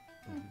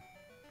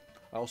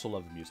 I also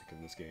love the music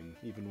in this game,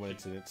 even when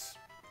it's in its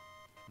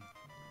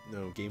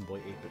Game Boy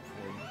 8-bit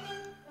form.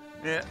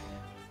 Yeah.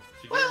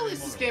 Well, at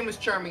least this game was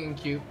charming and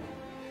cute.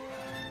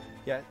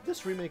 Yeah,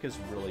 this remake is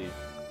really,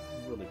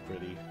 really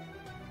pretty.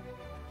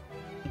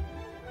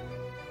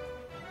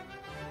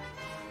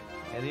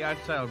 Yeah, the art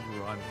style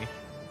grew on me.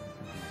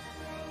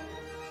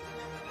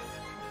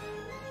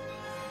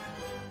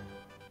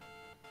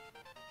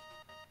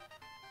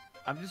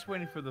 I'm just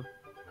waiting for the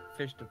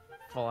fish to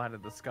fall out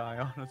of the sky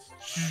on us.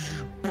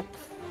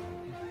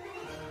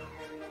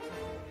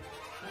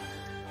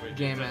 Wait,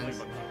 Game just ends.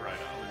 like right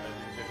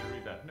now. Did you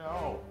read that?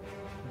 No.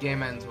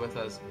 Game ends with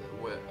us,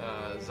 with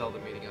Zelda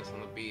meeting us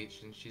on the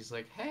beach, and she's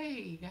like,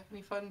 "Hey, you have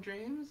any fun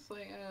dreams?"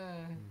 Like,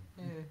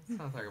 let's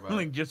not talk about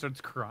Link it. just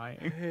starts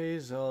crying. Hey,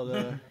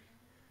 Zelda.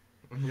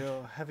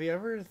 Yo, have you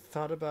ever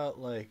thought about,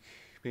 like,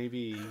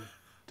 maybe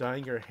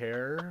dyeing your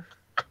hair,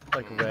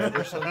 like, red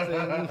or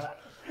something?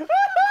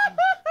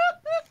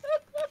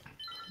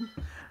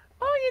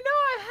 Oh, you know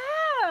I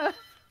have.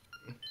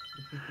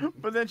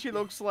 But then she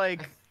looks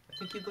like I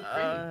think you'd look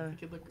great. I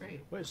think you'd look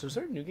great. Wait, so is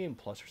there a New Game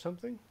Plus or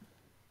something?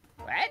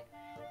 what? I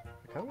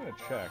kind of want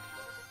to check.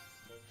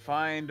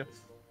 Find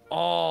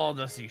all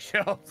the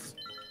seashells.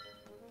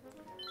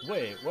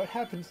 Wait, what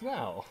happens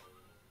now?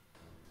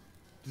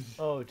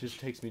 Oh, it just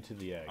takes me to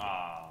the egg.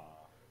 Ah.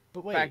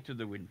 But wait, Back to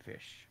the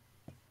windfish.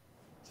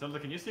 Zelda,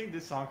 can you sing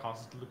this song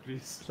constantly,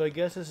 please? so I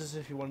guess this is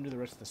if you want to do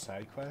the rest of the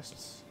side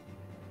quests?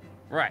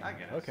 Right. I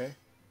guess. Okay.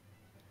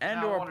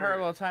 And Now, I or a wonder-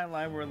 parallel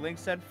timeline where Link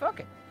said, fuck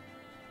it.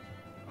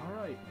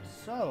 Alright,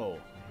 so...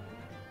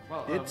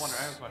 Well, I It's- wonder,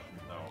 I have a question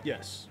though.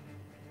 Yes.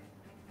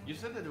 You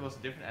said that it was a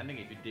different ending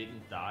if you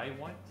didn't die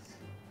once?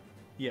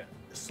 Yeah,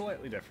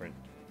 slightly different.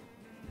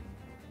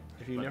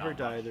 If you But never not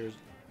die, much. there's...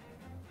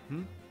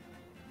 Hmm?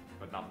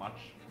 But not much.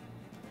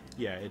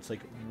 Yeah, it's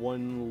like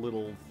one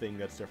little thing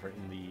that's different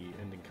in the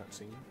ending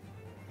cutscene.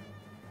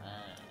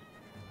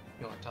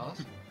 You want to tell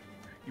us?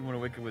 You want to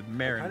wake up with I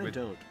Marin kinda with...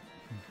 don't.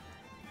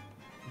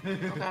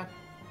 Okay.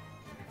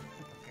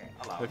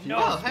 Allow. If you,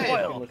 No, if you hey!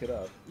 can look it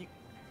up.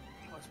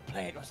 Let's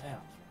play it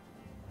yourself.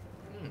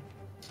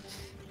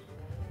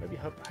 Maybe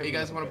Hey, you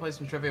guys want to play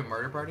some Trivia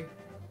Murder Party?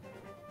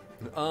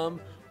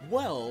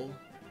 Well,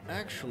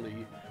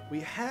 actually, we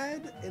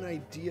had an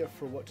idea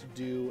for what to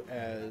do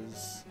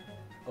as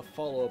a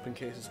follow-up in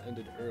case this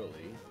ended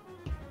early.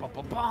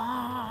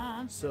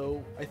 Ba-ba-ba.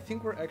 So I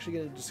think we're actually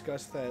going to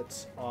discuss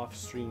that off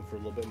stream for a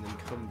little bit and then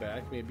come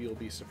back. Maybe you'll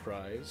be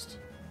surprised.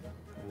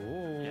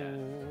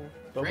 Ooh.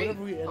 But Great,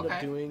 whatever we end up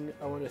okay. doing,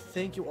 I want to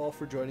thank you all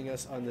for joining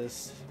us on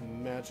this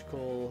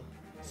magical,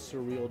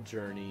 surreal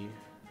journey.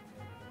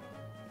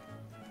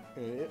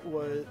 And it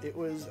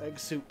was egg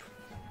soup.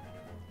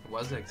 It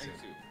was egg soup.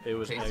 It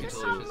was Tasty, egg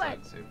soup. delicious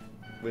egg soup.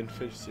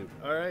 Windfish soup.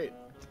 All right.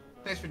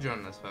 Thanks for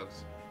joining us,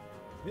 folks.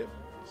 Yep.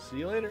 See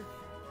you later.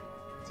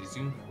 See you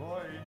soon.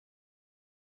 Boy.